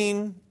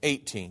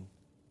 15:18.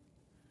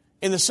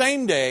 In the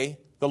same day,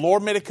 the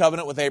Lord made a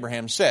covenant with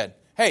Abraham, said,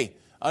 hey,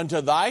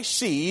 unto thy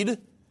seed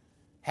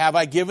have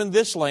I given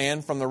this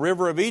land from the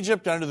river of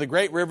Egypt unto the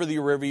great river, the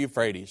river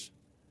Euphrates.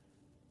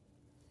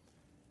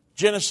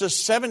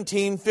 Genesis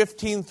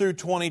 17:15 through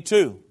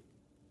 22.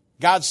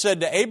 God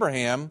said to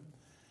Abraham,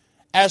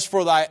 as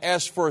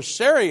for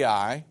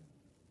Sarai,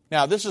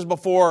 now this is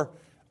before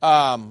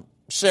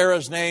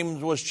Sarah's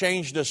name was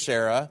changed to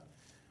Sarah.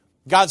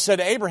 God said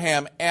to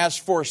Abraham, as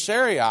for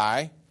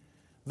Sarai,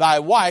 thy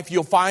wife,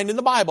 you'll find in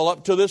the Bible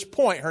up to this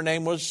point, her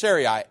name was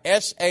Sarai,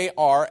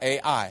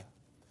 Sarai.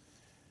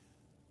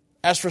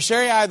 As for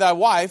Sarai, thy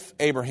wife,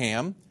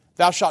 Abraham,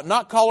 thou shalt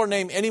not call her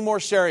name any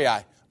more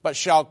Sarai, but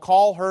shalt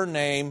call her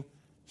name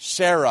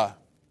Sarah.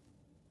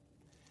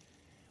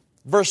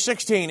 Verse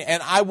 16,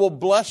 and I will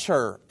bless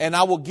her, and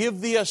I will give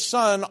thee a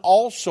son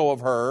also of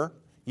her.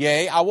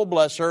 Yea, I will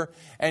bless her,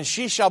 and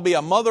she shall be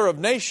a mother of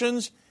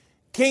nations,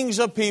 kings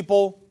of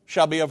people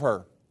shall be of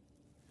her.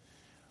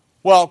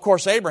 Well, of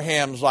course,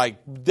 Abraham's like,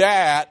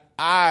 that,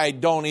 I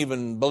don't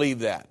even believe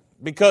that.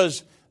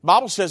 Because the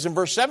Bible says in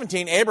verse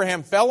 17,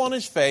 Abraham fell on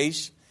his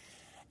face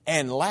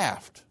and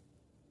laughed.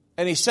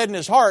 And he said in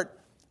his heart,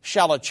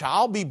 shall a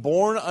child be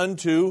born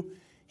unto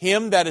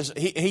him that is,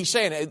 he's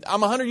saying, I'm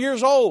 100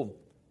 years old.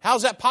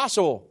 How's that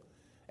possible?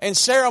 And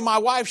Sarah, my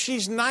wife,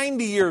 she's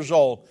 90 years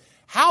old.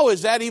 How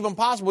is that even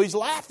possible? He's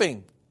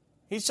laughing.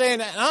 He's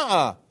saying,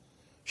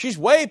 she's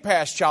way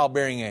past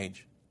childbearing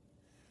age.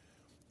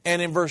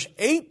 And in verse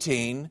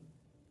 18,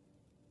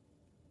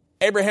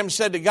 Abraham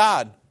said to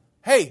God,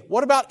 hey,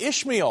 what about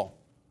Ishmael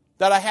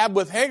that I have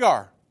with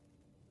Hagar?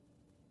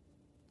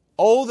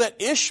 Oh, that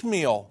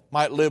Ishmael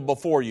might live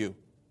before you.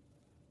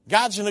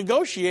 God's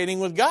negotiating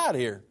with God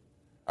here.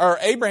 Or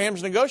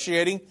Abraham's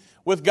negotiating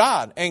with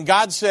God. And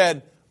God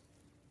said,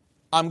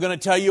 I'm going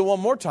to tell you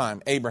one more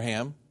time,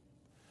 Abraham.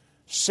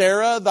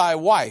 Sarah thy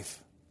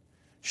wife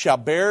shall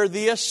bear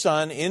thee a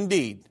son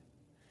indeed,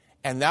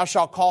 and thou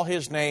shalt call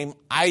his name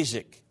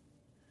Isaac.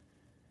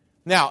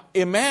 Now,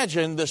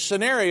 imagine the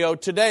scenario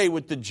today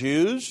with the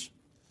Jews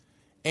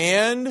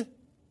and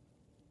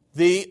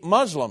the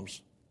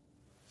Muslims.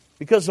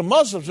 Because the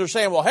Muslims are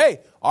saying, well,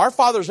 hey, our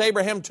father's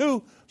Abraham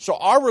too, so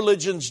our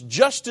religion's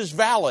just as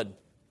valid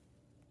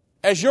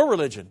as your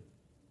religion.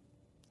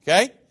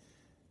 Okay?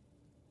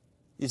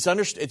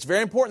 It's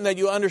very important that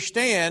you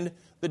understand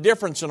the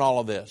difference in all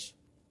of this.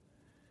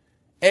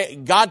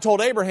 God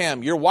told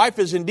Abraham, your wife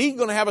is indeed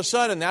going to have a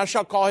son, and thou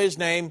shalt call his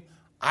name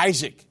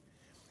Isaac.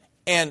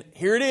 And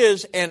here it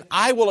is, and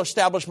I will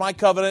establish my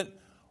covenant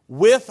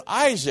with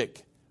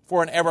Isaac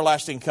for an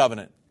everlasting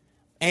covenant,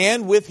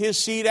 and with his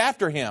seed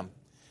after him.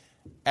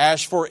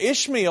 As for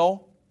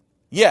Ishmael,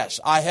 yes,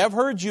 I have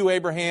heard you,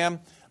 Abraham.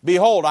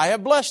 Behold, I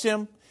have blessed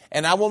him,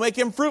 and I will make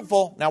him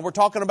fruitful. Now we're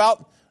talking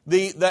about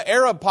the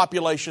Arab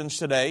populations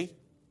today.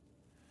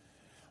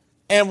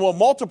 And will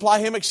multiply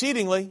him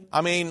exceedingly.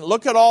 I mean,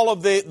 look at all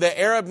of the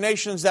Arab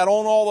nations that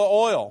own all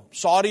the oil.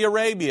 Saudi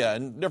Arabia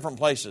and different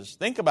places.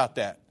 Think about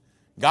that.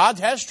 God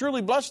has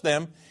truly blessed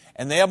them,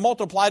 and they have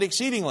multiplied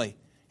exceedingly.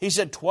 He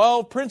said,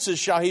 12 princes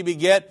shall he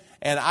beget,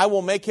 and I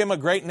will make him a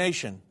great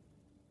nation.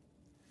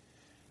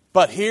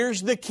 But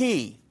here's the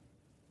key.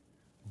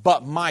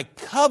 But my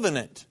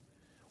covenant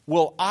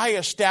will I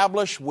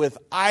establish with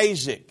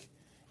Isaac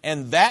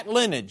and that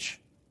lineage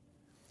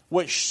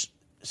which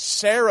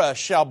Sarah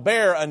shall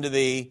bear unto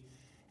thee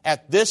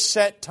at this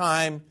set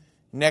time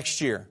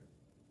next year.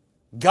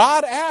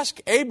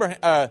 Abraham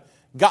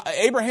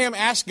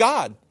asked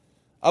God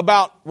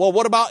about, well,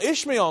 what about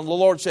Ishmael? And the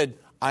Lord said,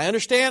 I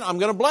understand, I'm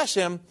going to bless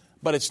him,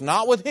 but it's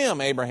not with him,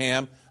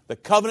 Abraham. The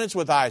covenant's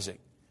with Isaac.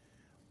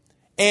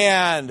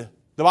 And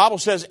the Bible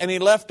says, and he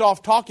left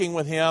off talking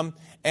with him,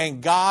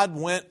 and God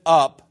went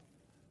up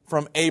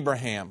from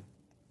Abraham.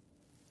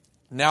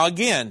 Now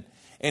again,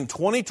 in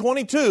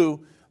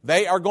 2022,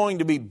 they are going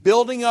to be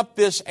building up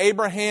this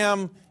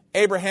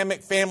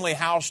Abrahamic family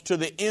house to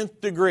the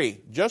nth degree.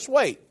 Just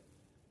wait.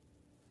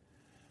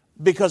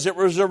 Because it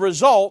was a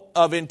result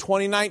of, in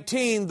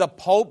 2019, the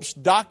Pope's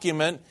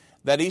document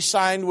that he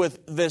signed with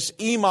this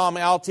Imam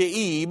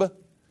al-Ta'ib,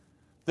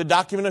 the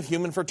document of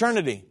human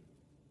fraternity.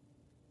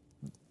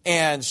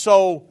 And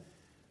so,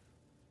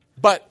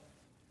 but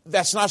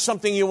that's not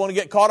something you want to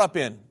get caught up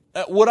in.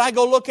 Would I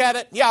go look at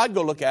it? Yeah, I'd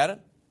go look at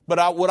it.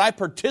 But would I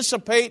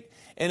participate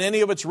in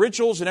any of its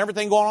rituals and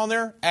everything going on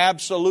there?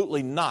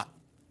 Absolutely not.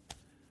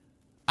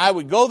 I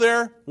would go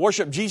there,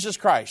 worship Jesus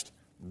Christ.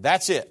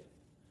 That's it.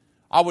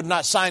 I would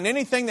not sign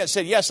anything that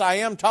said, yes, I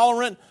am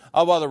tolerant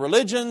of other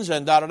religions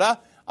and da-da-da.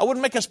 I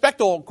wouldn't make a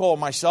spectacle of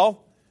myself,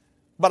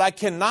 but I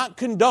cannot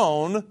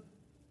condone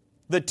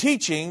the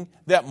teaching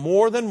that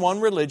more than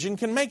one religion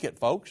can make it,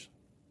 folks.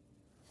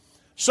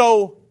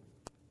 So,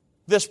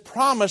 this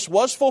promise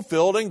was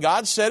fulfilled, and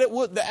God said it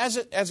would,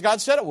 as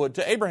God said it would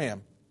to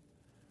Abraham.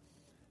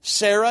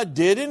 Sarah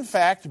did, in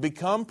fact,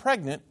 become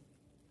pregnant,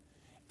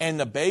 and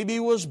the baby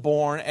was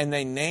born, and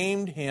they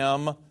named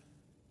him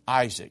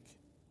Isaac.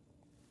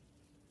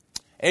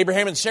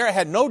 Abraham and Sarah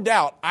had no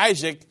doubt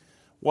Isaac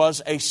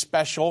was a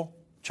special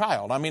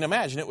child. I mean,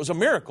 imagine, it was a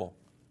miracle.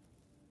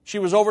 She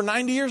was over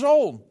 90 years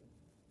old.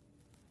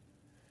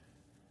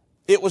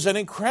 It was an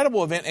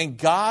incredible event, and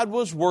God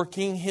was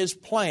working His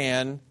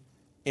plan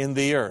in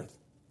the earth.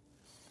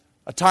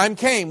 A time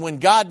came when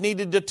God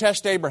needed to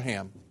test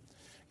Abraham.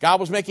 God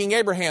was making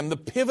Abraham the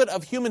pivot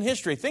of human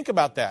history. Think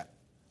about that.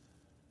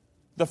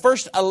 The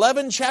first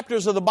 11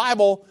 chapters of the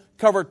Bible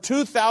cover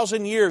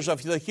 2,000 years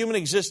of the human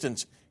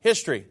existence,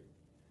 history.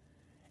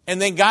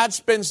 And then God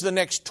spends the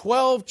next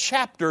 12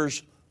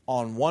 chapters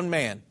on one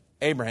man,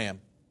 Abraham.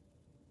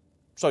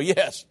 So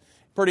yes,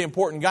 pretty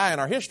important guy in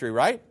our history,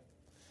 right?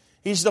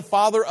 He's the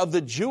father of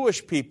the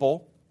Jewish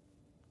people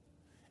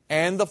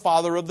and the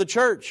father of the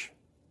church.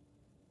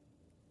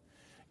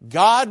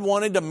 God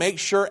wanted to make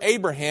sure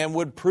Abraham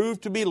would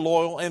prove to be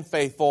loyal and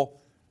faithful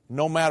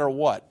no matter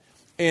what.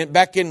 And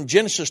back in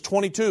Genesis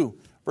 22,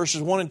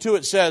 verses 1 and 2,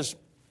 it says,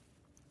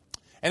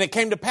 and it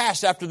came to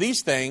pass after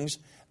these things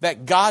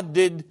that God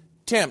did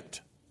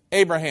tempt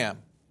Abraham.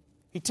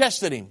 He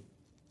tested him.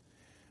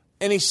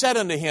 And He said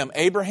unto him,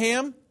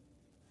 Abraham,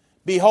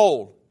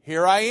 behold,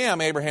 here I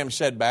am, Abraham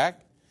said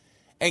back.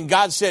 And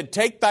God said,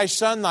 take thy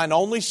son, thine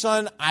only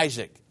son,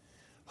 Isaac,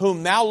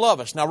 whom thou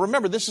lovest. Now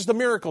remember, this is the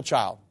miracle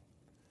child.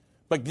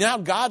 But now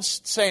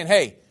God's saying,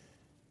 hey,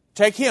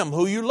 take him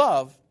who you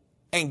love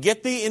and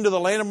get thee into the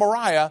land of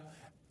Moriah,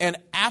 and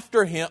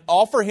after him,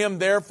 offer him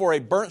there for a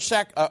burnt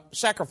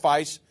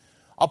sacrifice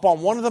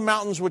upon one of the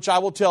mountains which I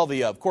will tell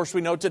thee of. Of course,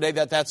 we know today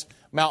that that's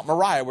Mount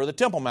Moriah, where the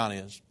Temple Mount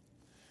is.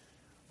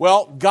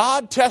 Well,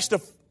 God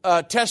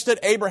tested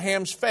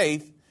Abraham's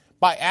faith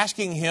by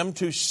asking him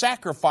to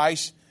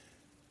sacrifice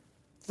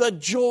the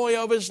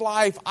joy of his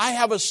life. I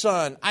have a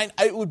son.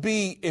 It would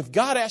be, if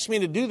God asked me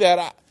to do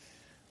that,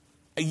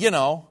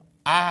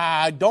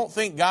 I don't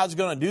think God's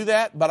going to do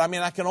that, but I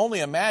mean, I can only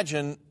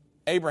imagine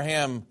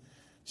Abraham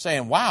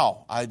saying,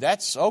 wow,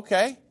 that's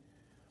okay.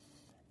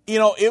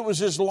 It was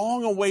his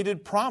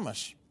long-awaited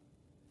promise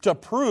to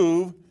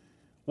prove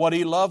what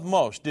he loved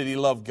most. Did he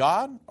love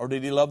God, or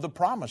did he love the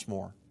promise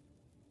more?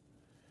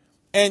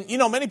 And,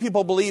 many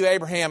people believe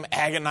Abraham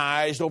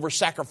agonized over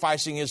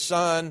sacrificing his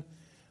son,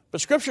 but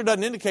Scripture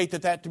doesn't indicate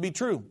that to be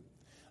true.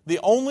 The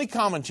only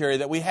commentary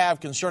that we have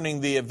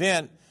concerning the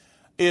event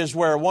is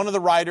where one of the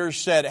writers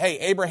said, hey,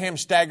 Abraham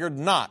staggered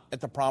not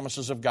at the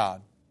promises of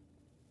God.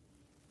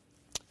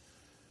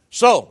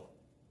 So,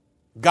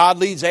 God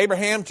leads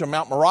Abraham to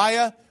Mount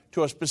Moriah,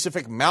 to a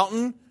specific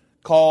mountain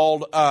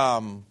called,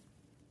 to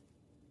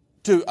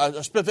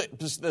a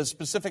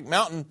specific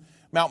mountain,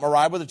 Mount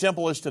Moriah, where the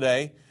temple is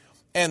today.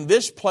 And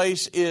this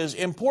place is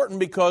important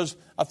because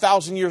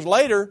 1,000 years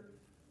later,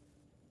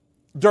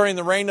 during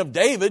the reign of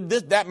David,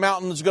 that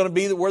mountain is going to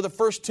be where the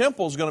first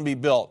temple is going to be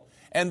built.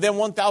 And then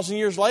 1,000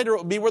 years later, it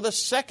will be where the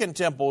second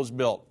temple was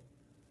built.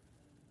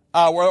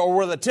 Or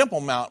where the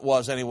Temple Mount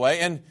was anyway.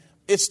 And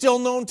it's still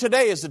known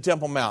today as the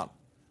Temple Mount.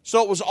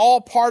 So it was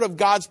all part of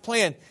God's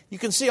plan. You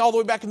can see all the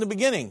way back in the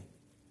beginning.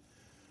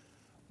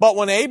 But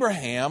when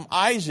Abraham,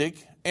 Isaac,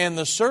 and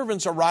the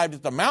servants arrived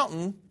at the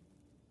mountain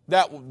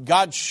that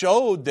God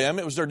showed them,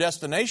 it was their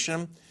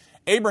destination,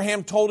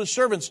 Abraham told his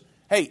servants,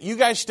 hey, you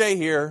guys stay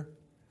here.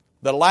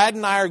 The lad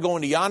and I are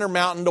going to yonder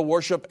mountain to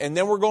worship, and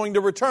then we're going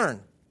to return.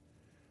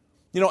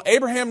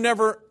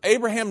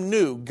 Abraham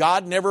knew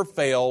God never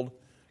failed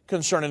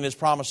concerning His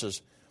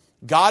promises.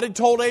 God had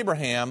told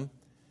Abraham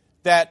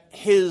that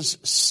his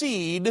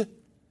seed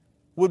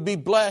would be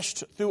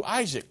blessed through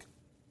Isaac.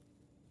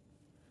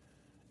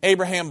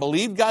 Abraham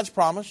believed God's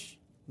promise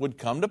would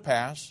come to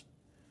pass.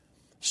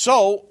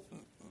 So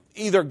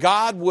either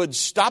God would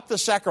stop the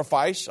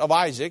sacrifice of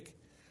Isaac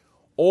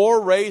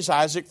or raise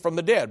Isaac from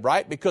the dead,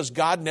 right? Because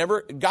God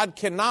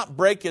cannot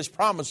break his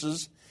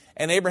promises,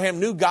 and Abraham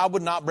knew God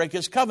would not break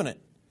his covenant.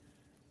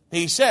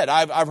 He said,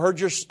 I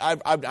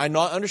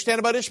understand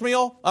about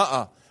Ishmael,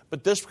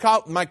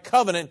 but my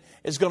covenant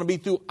is going to be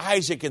through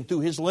Isaac and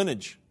through his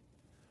lineage.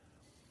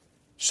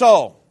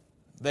 So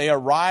they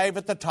arrive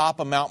at the top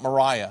of Mount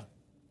Moriah.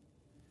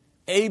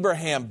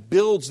 Abraham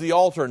builds the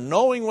altar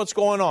knowing what's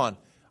going on.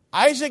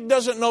 Isaac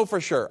doesn't know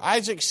for sure.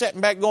 Isaac's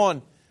sitting back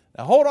going,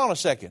 now hold on a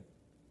second.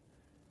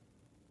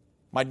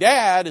 My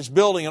dad is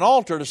building an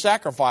altar to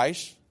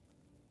sacrifice,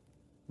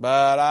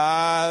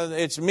 but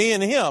it's me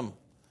and him.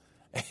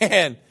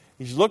 And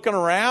he's looking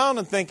around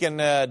and thinking,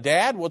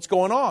 Dad, what's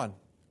going on?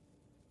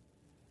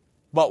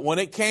 But when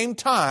it came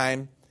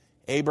time,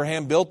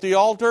 Abraham built the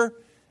altar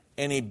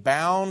and he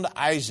bound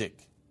Isaac.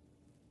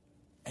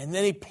 And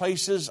then he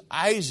places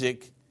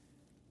Isaac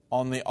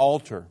on the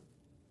altar.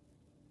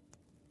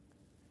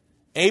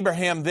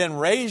 Abraham then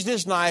raised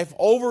his knife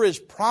over his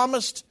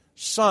promised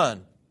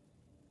son,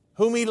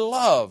 whom he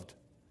loved,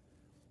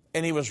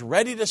 and he was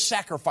ready to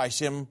sacrifice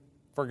him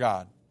for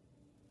God.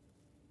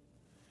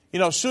 You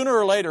know, sooner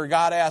or later,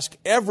 God asks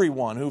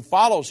everyone who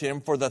follows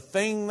him for the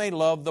thing they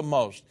love the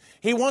most.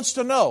 He wants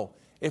to know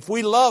if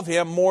we love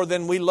him more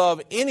than we love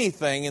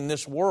anything in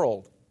this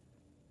world.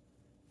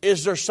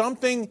 Is there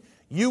something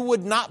you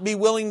would not be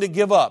willing to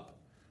give up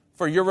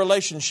for your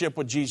relationship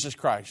with Jesus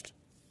Christ?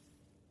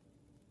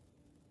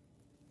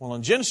 Well,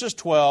 in Genesis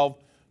 12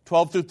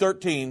 through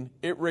 13,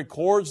 it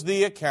records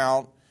the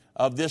account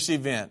of this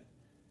event.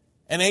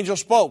 An angel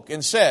spoke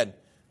and said,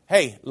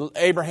 hey,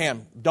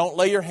 Abraham, don't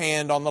lay your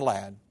hand on the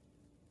lad.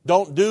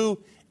 Don't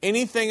do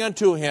anything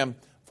unto him,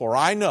 for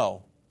I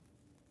know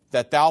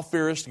that thou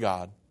fearest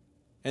God.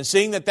 And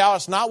seeing that thou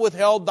hast not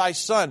withheld thy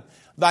son,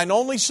 thine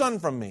only son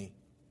from me.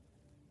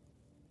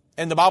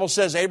 And the Bible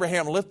says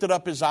Abraham lifted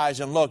up his eyes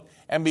and looked,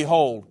 and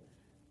behold,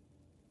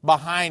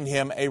 behind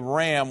him a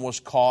ram was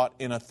caught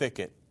in a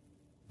thicket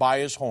by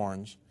his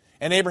horns.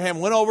 And Abraham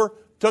went over,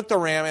 took the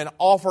ram, and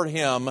offered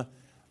him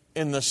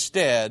in the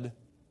stead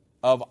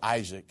of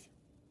Isaac.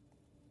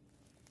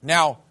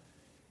 Now,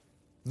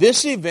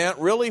 this event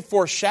really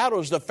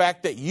foreshadows the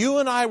fact that you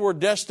and I were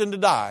destined to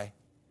die,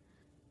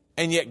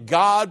 and yet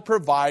God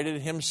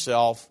provided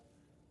himself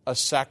a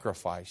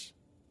sacrifice.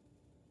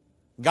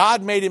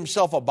 God made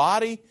himself a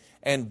body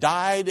and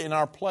died in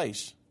our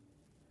place.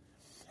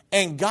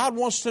 And God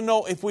wants to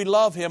know if we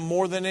love him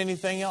more than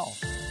anything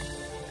else.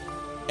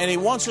 And he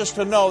wants us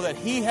to know that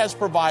he has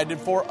provided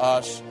for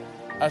us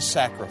a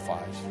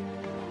sacrifice.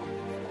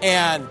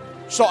 And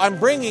so I'm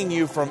bringing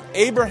you from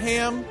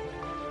Abraham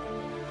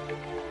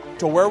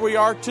to where we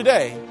are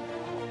today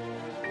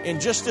in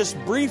just this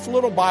brief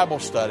little Bible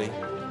study,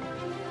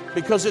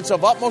 because it's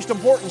of utmost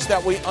importance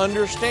that we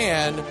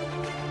understand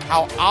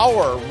how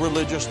our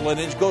religious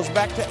lineage goes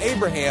back to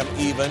Abraham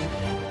even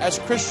as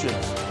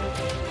Christians.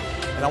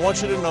 And I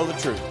want you to know the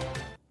truth.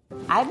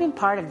 I've been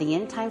part of the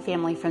End Time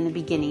family from the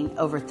beginning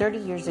over 30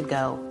 years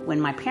ago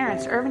when my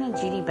parents, Irvin and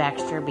Judy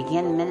Baxter,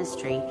 began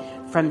ministry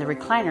from the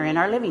recliner in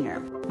our living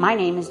room. My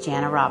name is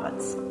Jana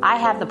Robbins. I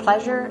have the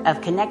pleasure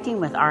of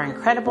connecting with our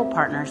incredible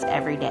partners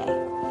every day.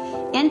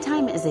 End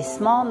Time is a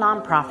small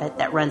nonprofit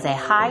that runs a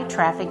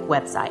high-traffic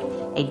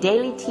website, a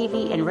daily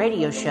TV and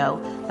radio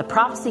show, the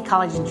Prophecy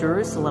College in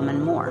Jerusalem,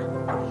 and more.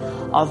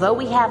 Although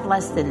we have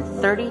less than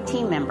 30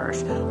 team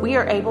members, we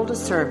are able to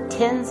serve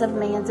tens of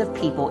millions of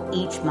people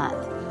each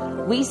month.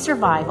 We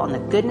survive on the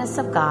goodness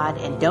of God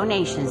and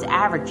donations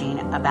averaging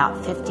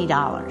about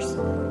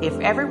 $50. If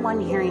everyone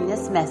hearing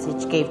this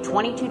message gave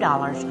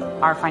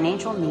 $22, our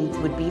financial needs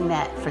would be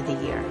met for the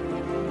year.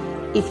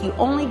 If you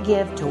only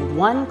give to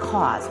one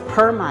cause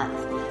per month,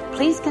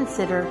 please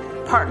consider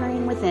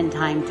partnering with End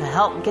Time to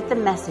help get the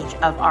message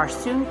of our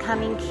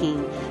soon-coming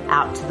King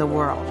out to the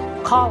world.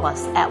 Call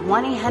us at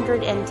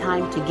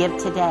 1-800-END-TIME to give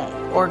today,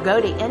 or go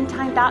to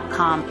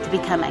endtime.com to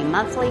become a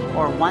monthly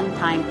or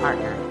one-time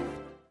partner.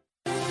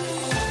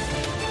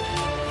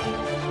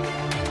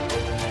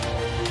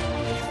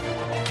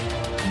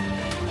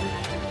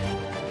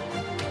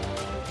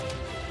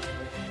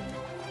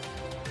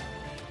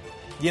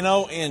 You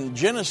know, in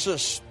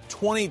Genesis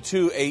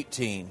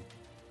 22:18,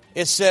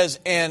 it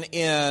says, and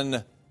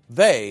in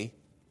thy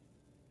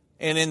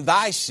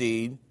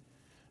seed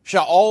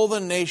shall all the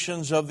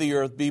nations of the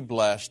earth be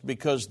blessed,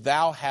 because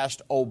thou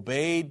hast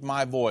obeyed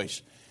my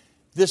voice.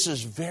 This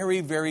is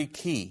very, very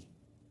key.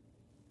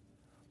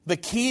 The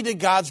key to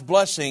God's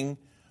blessing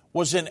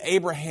was in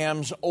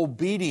Abraham's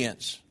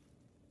obedience.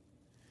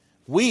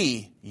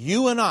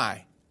 You and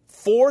I,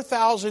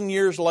 4,000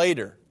 years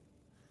later,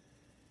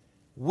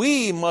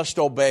 we must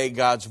obey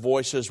God's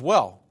voice as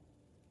well.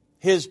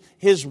 His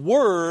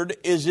word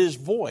is his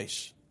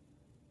voice.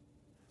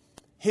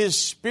 His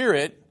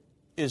spirit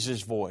is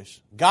his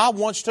voice. God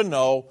wants to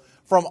know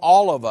from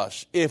all of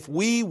us if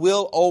we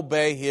will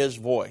obey His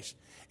voice.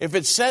 If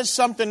it says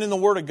something in the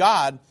Word of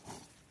God,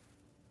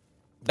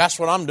 that's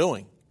what I'm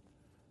doing.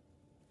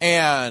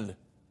 And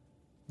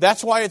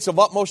that's why it's of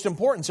utmost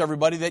importance,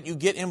 everybody, that you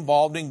get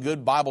involved in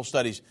good Bible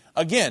studies.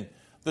 Again,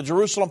 the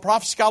Jerusalem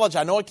Prophecy College,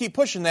 I know I keep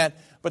pushing that,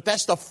 but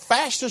that's the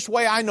fastest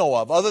way I know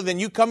of, other than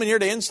you coming here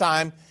to Ends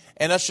Time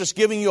and us just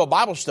giving you a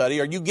Bible study,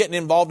 or you getting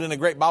involved in a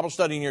great Bible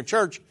study in your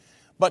church,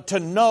 but to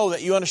know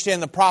that you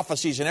understand the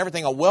prophecies and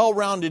everything, a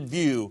well-rounded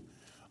view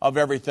of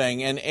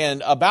everything,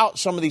 and about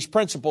some of these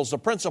principles, the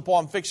principle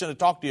I'm fixing to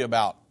talk to you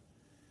about.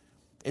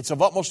 It's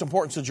of utmost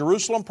importance to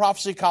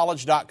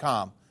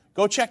JerusalemProphecyCollege.com.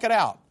 Go check it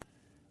out.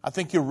 I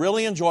think you'll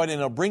really enjoy it, and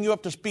it'll bring you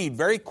up to speed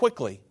very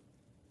quickly.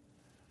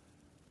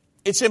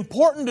 It's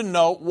important to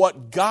note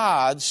what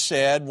God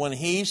said when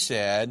He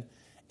said,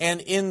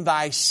 "And in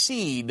thy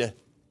seed,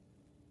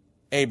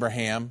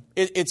 Abraham."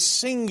 It's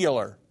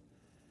singular.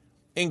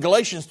 In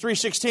Galatians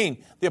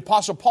 3:16, the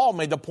Apostle Paul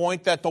made the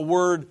point that the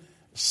word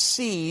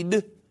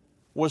seed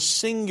was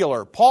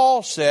singular.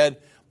 Paul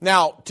said,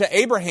 now to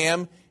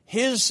Abraham,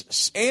 his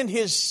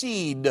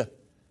seed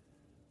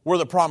were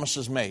the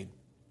promises made.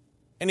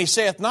 And he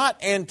saith not,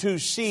 and to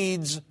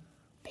seeds,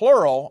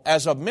 plural,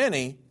 as of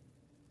many,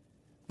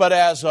 but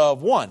as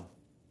of one.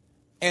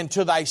 And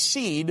to thy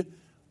seed,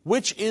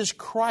 which is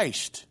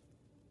Christ.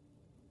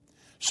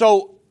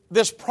 So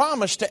this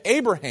promise to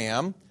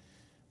Abraham,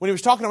 when he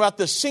was talking about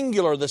the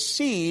singular, the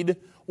seed,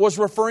 was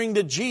referring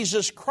to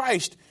Jesus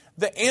Christ,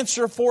 the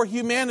answer for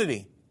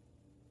humanity.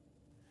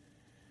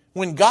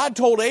 When God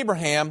told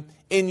Abraham,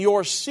 in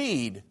your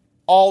seed,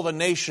 all the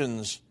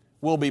nations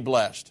will be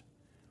blessed,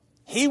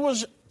 He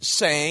was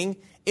saying,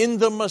 in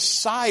the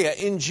Messiah,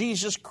 in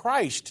Jesus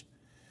Christ,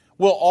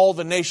 will all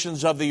the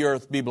nations of the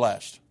earth be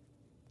blessed.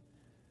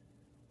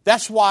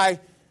 That's why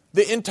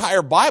the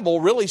entire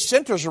Bible really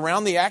centers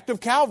around the act of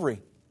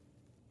Calvary.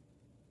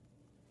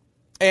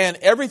 And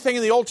everything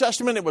in the Old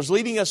Testament, it was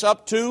leading us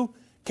up to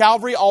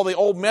Calvary, all the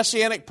old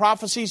messianic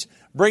prophecies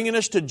bringing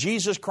us to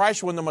Jesus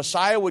Christ when the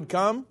Messiah would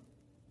come.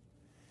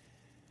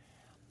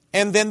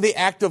 And then the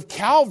act of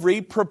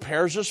Calvary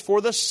prepares us for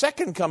the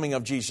second coming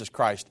of Jesus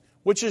Christ,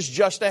 which is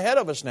just ahead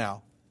of us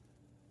now.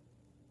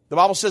 The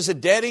Bible says the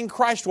dead in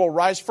Christ will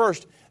rise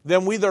first.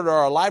 Then we that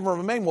are alive and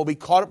remain will be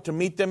caught up to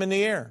meet them in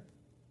the air.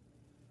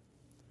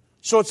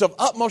 So it's of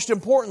utmost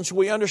importance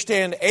we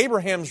understand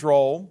Abraham's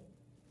role.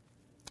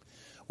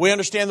 We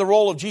understand the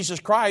role of Jesus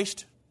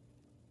Christ.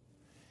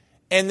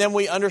 And then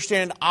we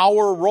understand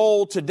our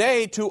role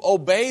today to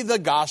obey the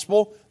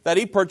gospel that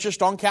He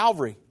purchased on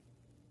Calvary.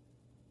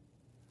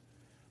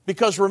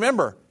 Because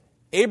remember,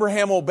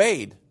 Abraham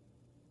obeyed.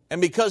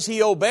 And because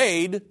he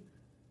obeyed,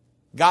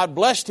 God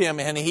blessed him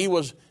and he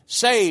was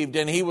saved,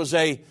 and he was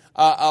a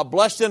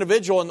blessed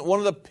individual and one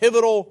of the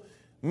pivotal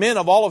men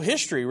of all of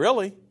history,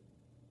 really.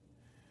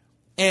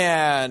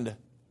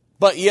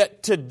 But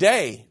yet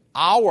today,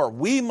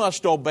 we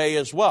must obey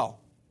as well.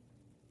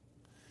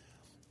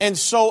 And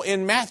so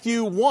in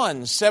Matthew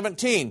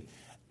 1:17,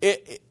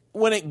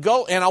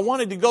 and I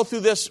wanted to go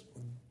through this,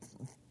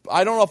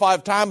 I don't know if I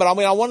have time, but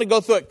I want to go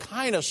through it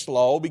kind of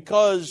slow,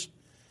 because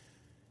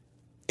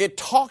it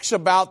talks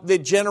about the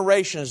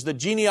generations, the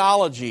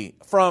genealogy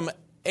from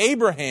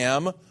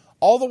Abraham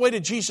all the way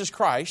to Jesus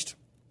Christ.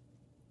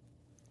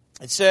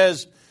 It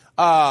says,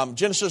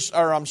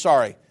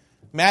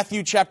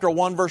 Matthew chapter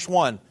 1, verse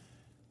 1.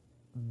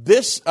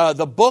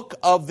 The book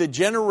of the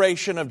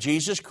generation of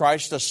Jesus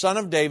Christ, the son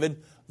of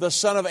David, the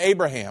son of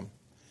Abraham.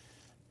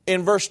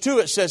 In verse 2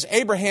 it says,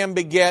 Abraham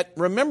beget,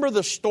 remember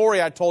the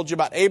story I told you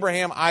about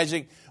Abraham,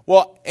 Isaac?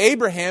 Well,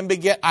 Abraham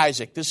beget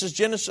Isaac. This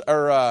is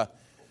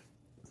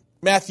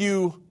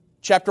Matthew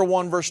chapter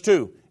 1, verse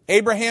 2.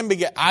 Abraham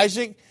beget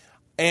Isaac,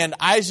 and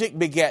Isaac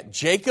begat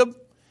Jacob.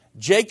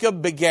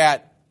 Jacob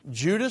begat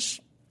Judas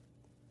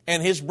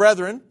and his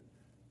brethren.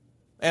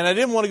 And I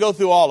didn't want to go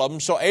through all of them.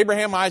 So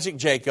Abraham, Isaac,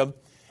 Jacob.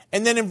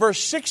 And then in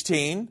verse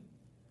 16,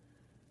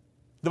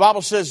 the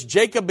Bible says,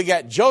 Jacob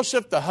begat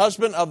Joseph, the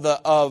husband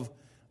of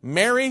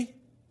Mary,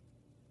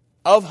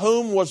 of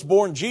whom was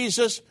born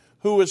Jesus,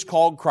 who is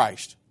called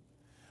Christ.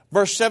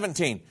 Verse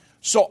 17,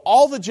 so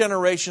all the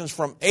generations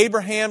from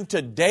Abraham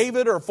to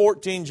David are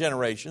 14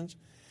 generations,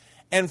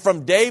 and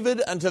from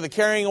David unto the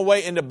carrying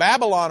away into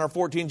Babylon are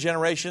 14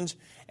 generations,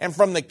 and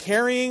from the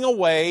carrying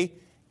away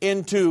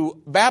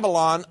into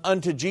Babylon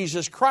unto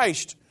Jesus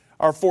Christ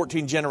are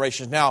 14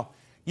 generations. Now,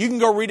 you can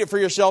go read it for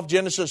yourself,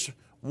 Genesis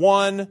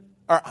 1,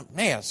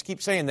 I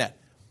keep saying that.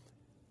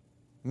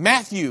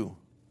 Matthew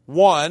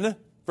 1,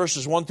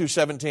 verses 1 through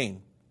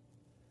 17.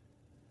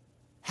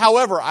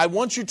 However, I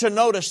want you to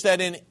notice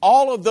that in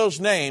all of those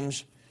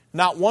names,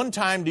 not one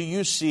time do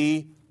you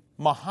see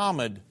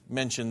Muhammad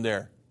mentioned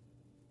there.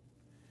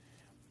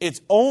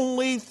 It's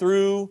only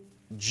through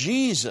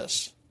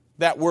Jesus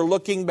that we're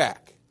looking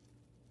back.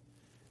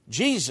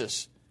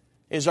 Jesus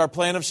is our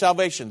plan of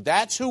salvation.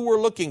 That's who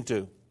we're looking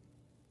to.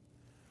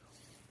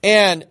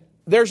 And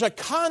there's a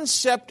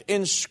concept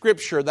in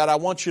Scripture that I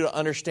want you to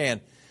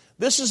understand.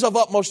 This is of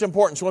utmost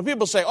importance. When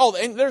people say, oh,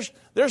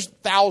 there's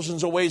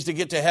thousands of ways to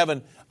get to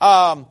heaven.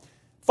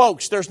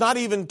 Folks, there's not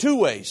even two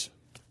ways.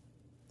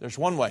 There's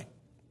one way.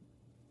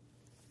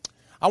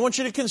 I want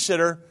you to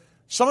consider,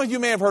 some of you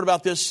may have heard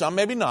about this, some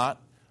maybe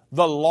not,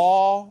 the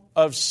law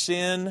of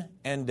sin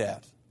and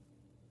death.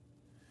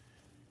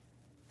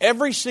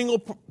 Every single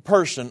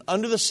person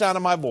under the sound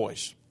of my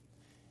voice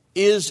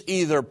is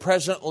either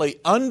presently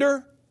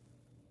under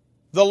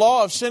the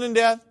law of sin and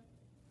death,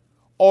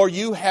 or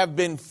you have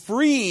been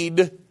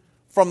freed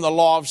from the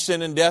law of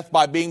sin and death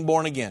by being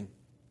born again.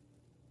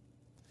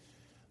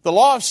 The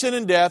law of sin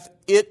and death,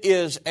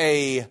 it's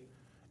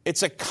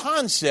a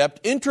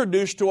concept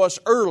introduced to us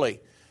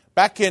early,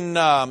 back in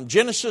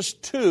Genesis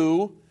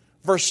 2,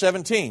 verse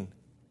 17.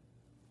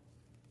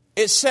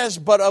 It says,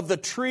 but of the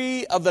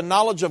tree of the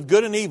knowledge of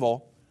good and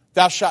evil,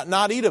 thou shalt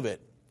not eat of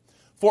it.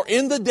 For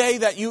in the day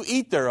that you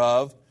eat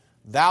thereof,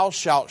 thou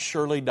shalt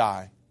surely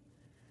die.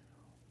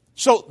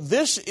 So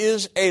this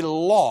is a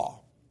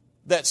law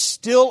that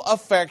still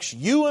affects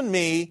you and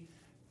me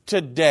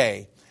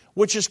today,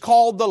 which is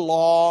called the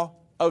law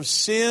of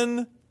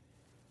sin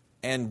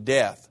and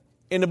death.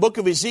 In the book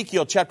of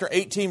Ezekiel, chapter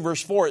 18,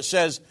 verse 4, it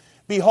says,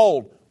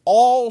 behold,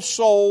 all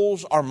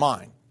souls are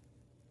mine.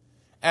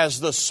 As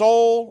the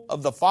soul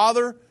of the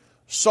Father,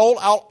 so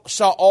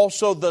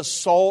also the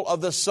soul of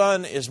the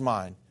Son is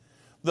mine.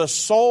 The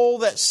soul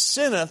that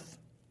sinneth,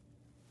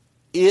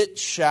 it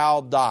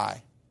shall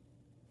die.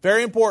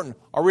 Very important.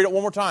 I'll read it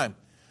one more time.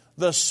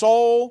 The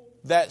soul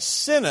that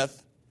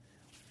sinneth,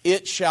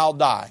 it shall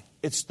die.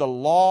 It's the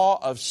law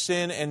of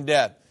sin and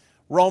death.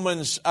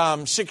 Romans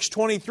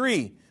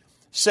 6:23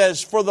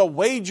 says, for the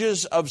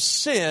wages of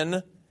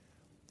sin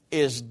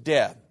is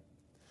death.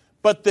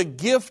 But the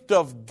gift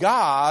of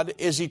God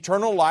is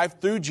eternal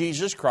life through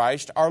Jesus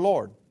Christ our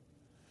Lord.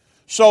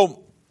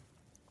 So,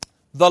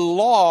 the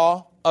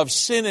law of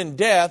sin and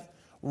death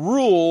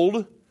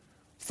ruled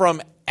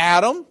from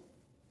Adam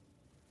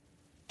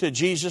to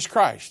Jesus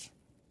Christ.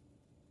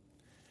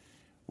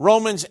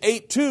 Romans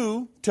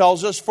 8:2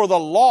 tells us, for the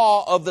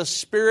law of the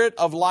Spirit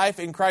of life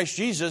in Christ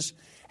Jesus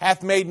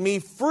hath made me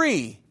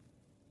free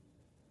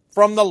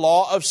from the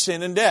law of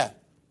sin and death.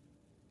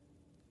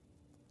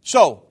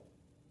 So,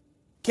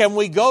 can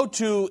we go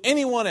to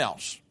anyone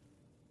else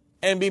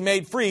and be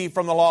made free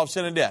from the law of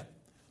sin and death?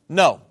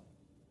 No.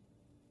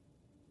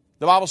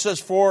 The Bible says,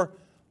 for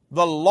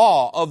the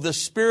law of the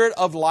Spirit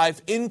of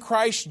life in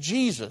Christ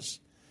Jesus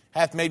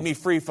hath made me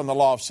free from the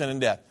law of sin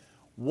and death.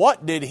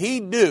 What did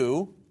He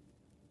do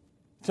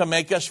to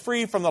make us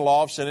free from the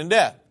law of sin and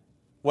death?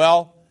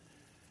 Well,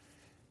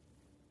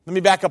 let me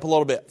back up a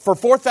little bit. For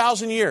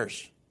 4,000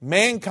 years,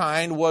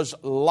 mankind was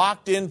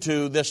locked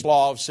into this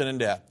law of sin and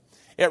death.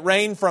 It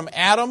reigned from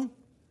Adam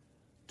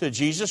to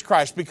Jesus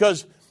Christ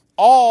because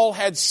all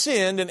had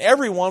sinned and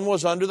everyone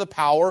was under the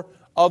power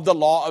of the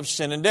law of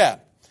sin and death.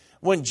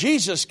 When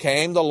Jesus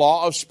came, the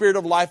law of Spirit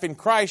of life in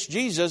Christ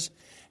Jesus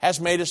has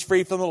made us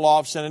free from the law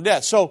of sin and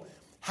death. So,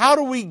 how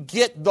do we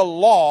get the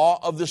law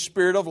of the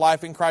Spirit of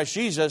life in Christ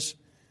Jesus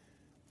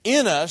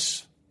in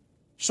us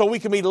so we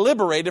can be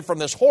liberated from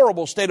this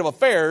horrible state of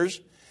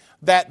affairs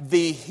that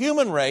the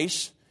human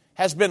race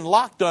has been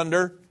locked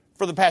under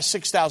for the past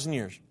 6,000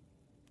 years?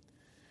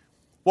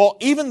 Well,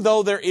 even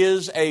though there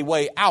is a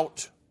way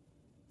out,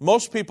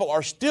 most people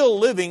are still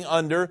living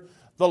under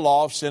the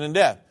law of sin and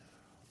death.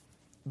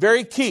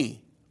 Very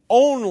key,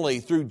 only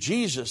through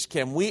Jesus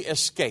can we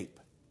escape.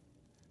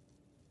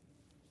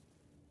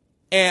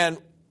 And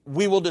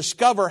we will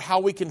discover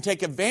how we can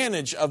take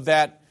advantage of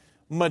that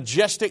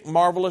majestic,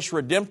 marvelous,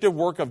 redemptive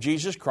work of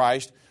Jesus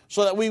Christ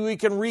so that we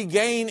can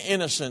regain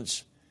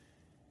innocence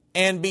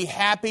and be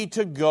happy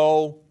to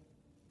go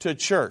to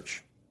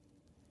church.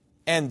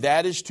 And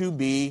that is to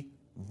be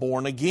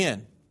born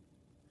again.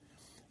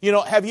 You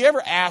know, have you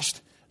ever asked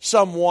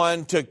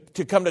someone to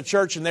come to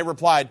church and they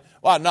replied,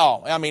 well,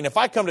 no, I mean, if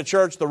I come to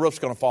church, the roof's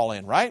going to fall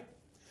in, right?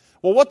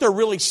 Well, what they're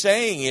really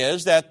saying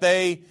is that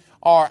they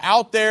are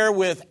out there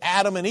with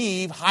Adam and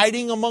Eve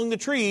hiding among the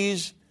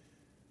trees,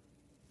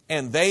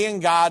 and they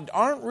and God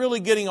aren't really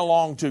getting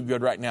along too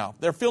good right now.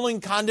 They're feeling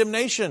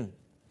condemnation.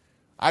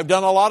 I've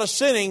done a lot of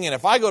sinning, and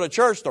if I go to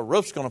church, the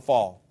roof's going to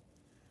fall.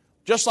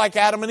 Just like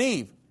Adam and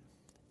Eve.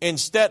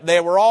 Instead, they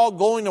were all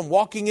going and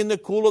walking in the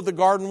cool of the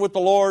garden with the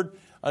Lord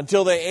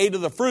until they ate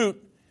of the fruit.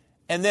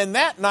 And then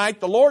that night,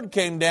 the Lord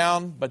came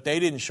down, but they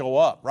didn't show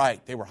up.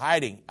 Right, they were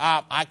hiding.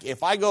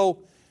 If I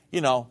go,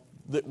 the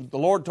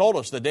Lord told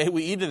us the day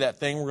we eat of that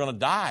thing, we're going to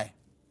die.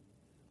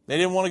 They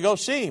didn't want to go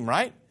see Him,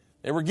 right?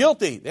 They were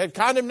guilty. They had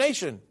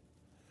condemnation.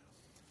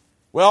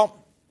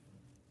 Well,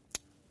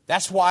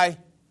 that's why,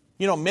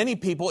 many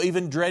people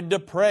even dread to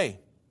pray.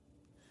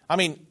 I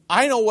mean,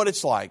 I know what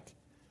it's like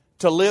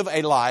to live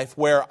a life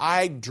where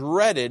I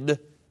dreaded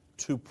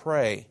to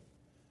pray.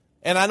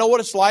 And I know what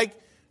it's like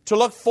to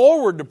look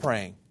forward to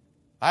praying.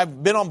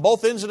 I've been on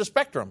both ends of the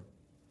spectrum.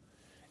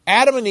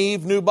 Adam and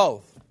Eve knew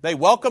both. They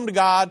welcomed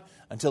God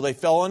until they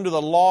fell under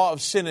the law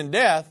of sin and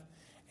death,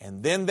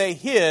 and then they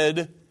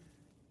hid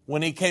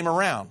when He came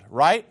around,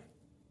 right?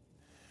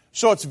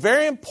 So it's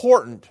very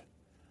important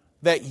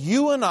that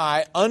you and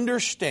I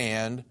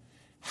understand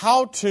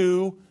how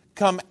to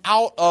come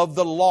out of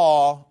the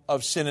law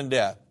of sin and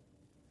death.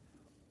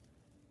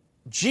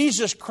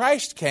 Jesus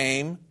Christ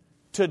came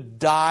to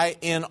die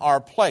in our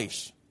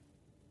place.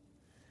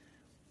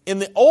 In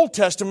the Old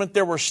Testament,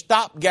 there were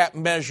stopgap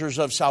measures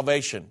of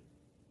salvation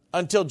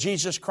until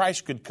Jesus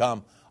Christ could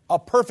come, a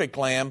perfect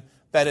lamb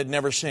that had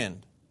never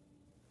sinned.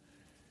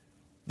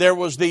 There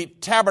was the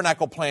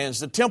tabernacle plans,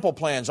 the temple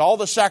plans, all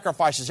the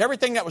sacrifices,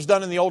 everything that was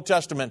done in the Old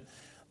Testament.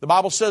 The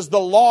Bible says the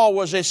law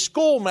was a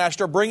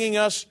schoolmaster bringing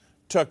us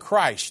to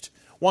Christ.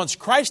 Once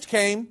Christ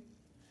came,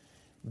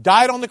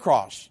 died on the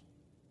cross,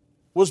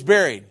 was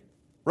buried,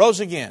 rose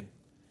again.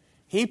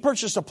 He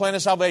purchased a plan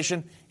of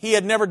salvation. He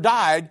had never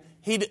died.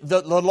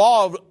 The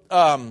law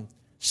of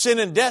sin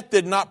and death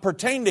did not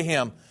pertain to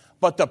him,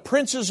 but the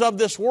princes of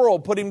this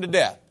world put him to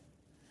death.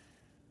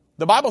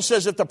 The Bible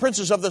says if the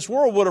princes of this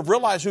world would have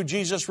realized who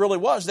Jesus really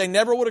was, they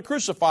never would have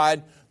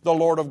crucified the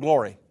Lord of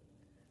glory.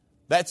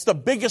 That's the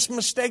biggest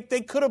mistake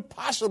they could have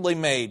possibly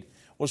made,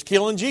 was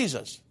killing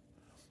Jesus.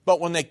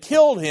 But when they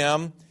killed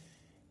him,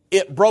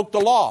 it broke the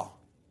law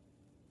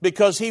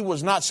because he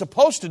was not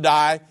supposed to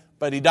die,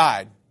 but he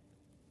died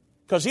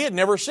because he had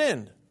never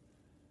sinned.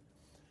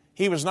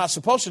 He was not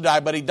supposed to die,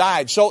 but he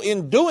died. So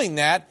in doing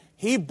that,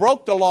 he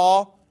broke the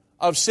law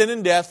of sin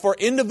and death for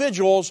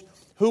individuals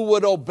who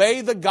would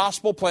obey the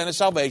gospel plan of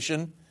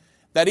salvation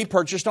that he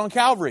purchased on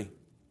Calvary.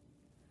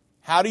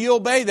 How do you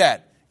obey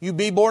that? You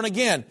be born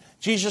again.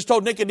 Jesus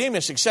told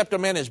Nicodemus, except a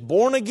man is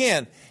born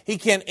again, he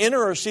can't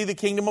enter or see the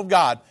kingdom of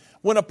God.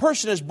 When a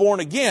person is born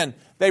again,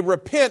 they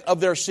repent of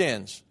their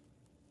sins.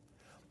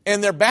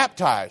 And they're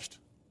baptized.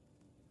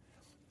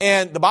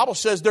 And the Bible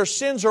says their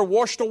sins are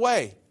washed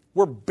away.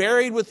 We're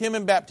buried with him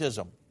in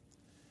baptism.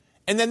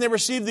 And then they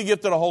receive the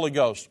gift of the Holy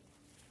Ghost.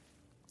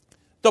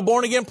 The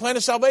born again plan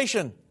of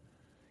salvation.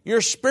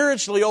 You're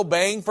spiritually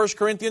obeying 1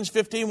 Corinthians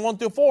 15, 1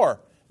 through 4.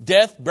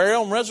 Death,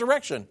 burial, and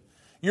resurrection.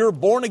 You're a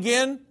born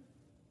again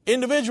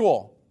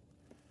individual.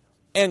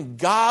 And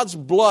God's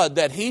blood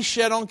that he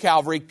shed on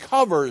Calvary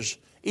covers,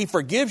 he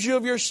forgives you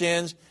of your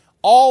sins.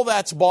 All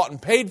that's bought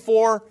and paid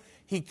for.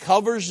 He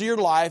covers your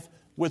life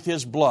with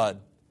his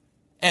blood.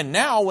 And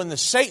now when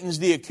Satan's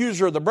the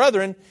accuser of the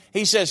brethren,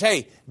 he says,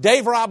 hey,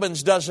 Dave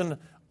Robbins doesn't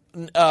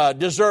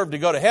deserve to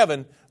go to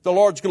heaven. The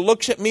Lord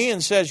looks at me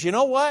and says, you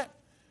know what?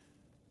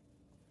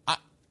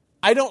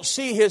 I don't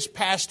see his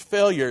past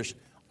failures.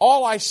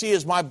 All I see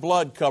is my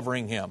blood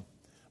covering him.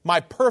 My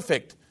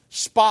perfect,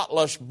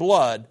 spotless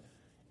blood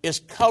is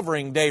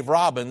covering Dave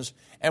Robbins.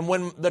 And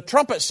when the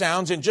trumpet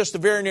sounds in just the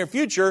very near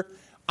future,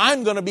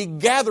 I'm going to be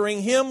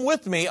gathering him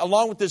with me,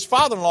 along with his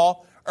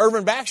father-in-law,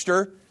 Irvin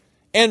Baxter,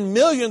 and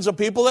millions of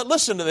people that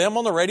listen to them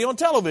on the radio and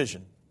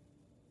television.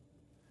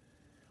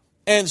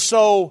 And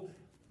so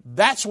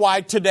that's why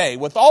today,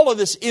 with all of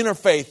this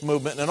interfaith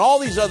movement and all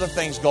these other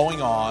things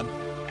going on,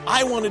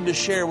 I wanted to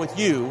share with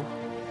you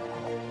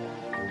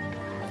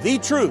the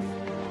truth.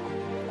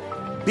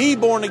 Be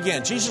born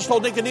again. Jesus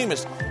told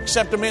Nicodemus,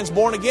 except a man's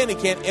born again, he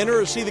can't enter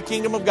or see the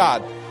kingdom of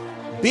God.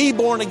 Be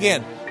born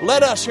again.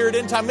 Let us here at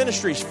End Time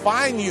Ministries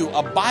find you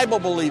a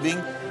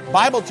Bible-believing,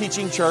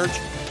 Bible-teaching church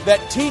that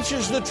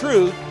teaches the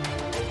truth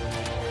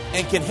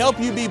and can help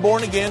you be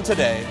born again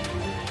today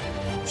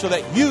so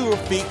that your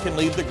feet can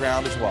leave the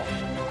ground as well.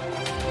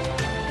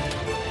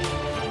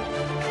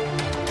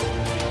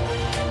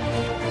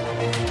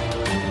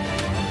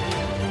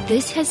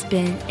 This has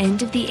been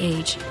End of the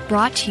Age,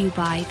 brought to you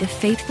by the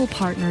faithful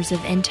partners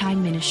of End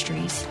Time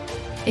Ministries.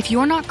 If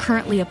you're not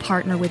currently a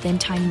partner with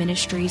End Time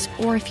Ministries,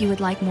 or if you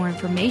would like more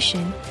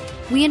information,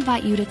 we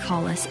invite you to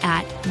call us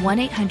at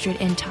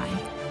 1-800-END-TIME.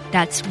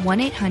 That's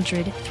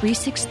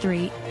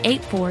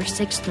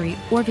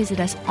 1-800-363-8463, or visit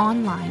us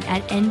online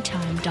at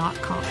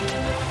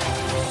endtime.com.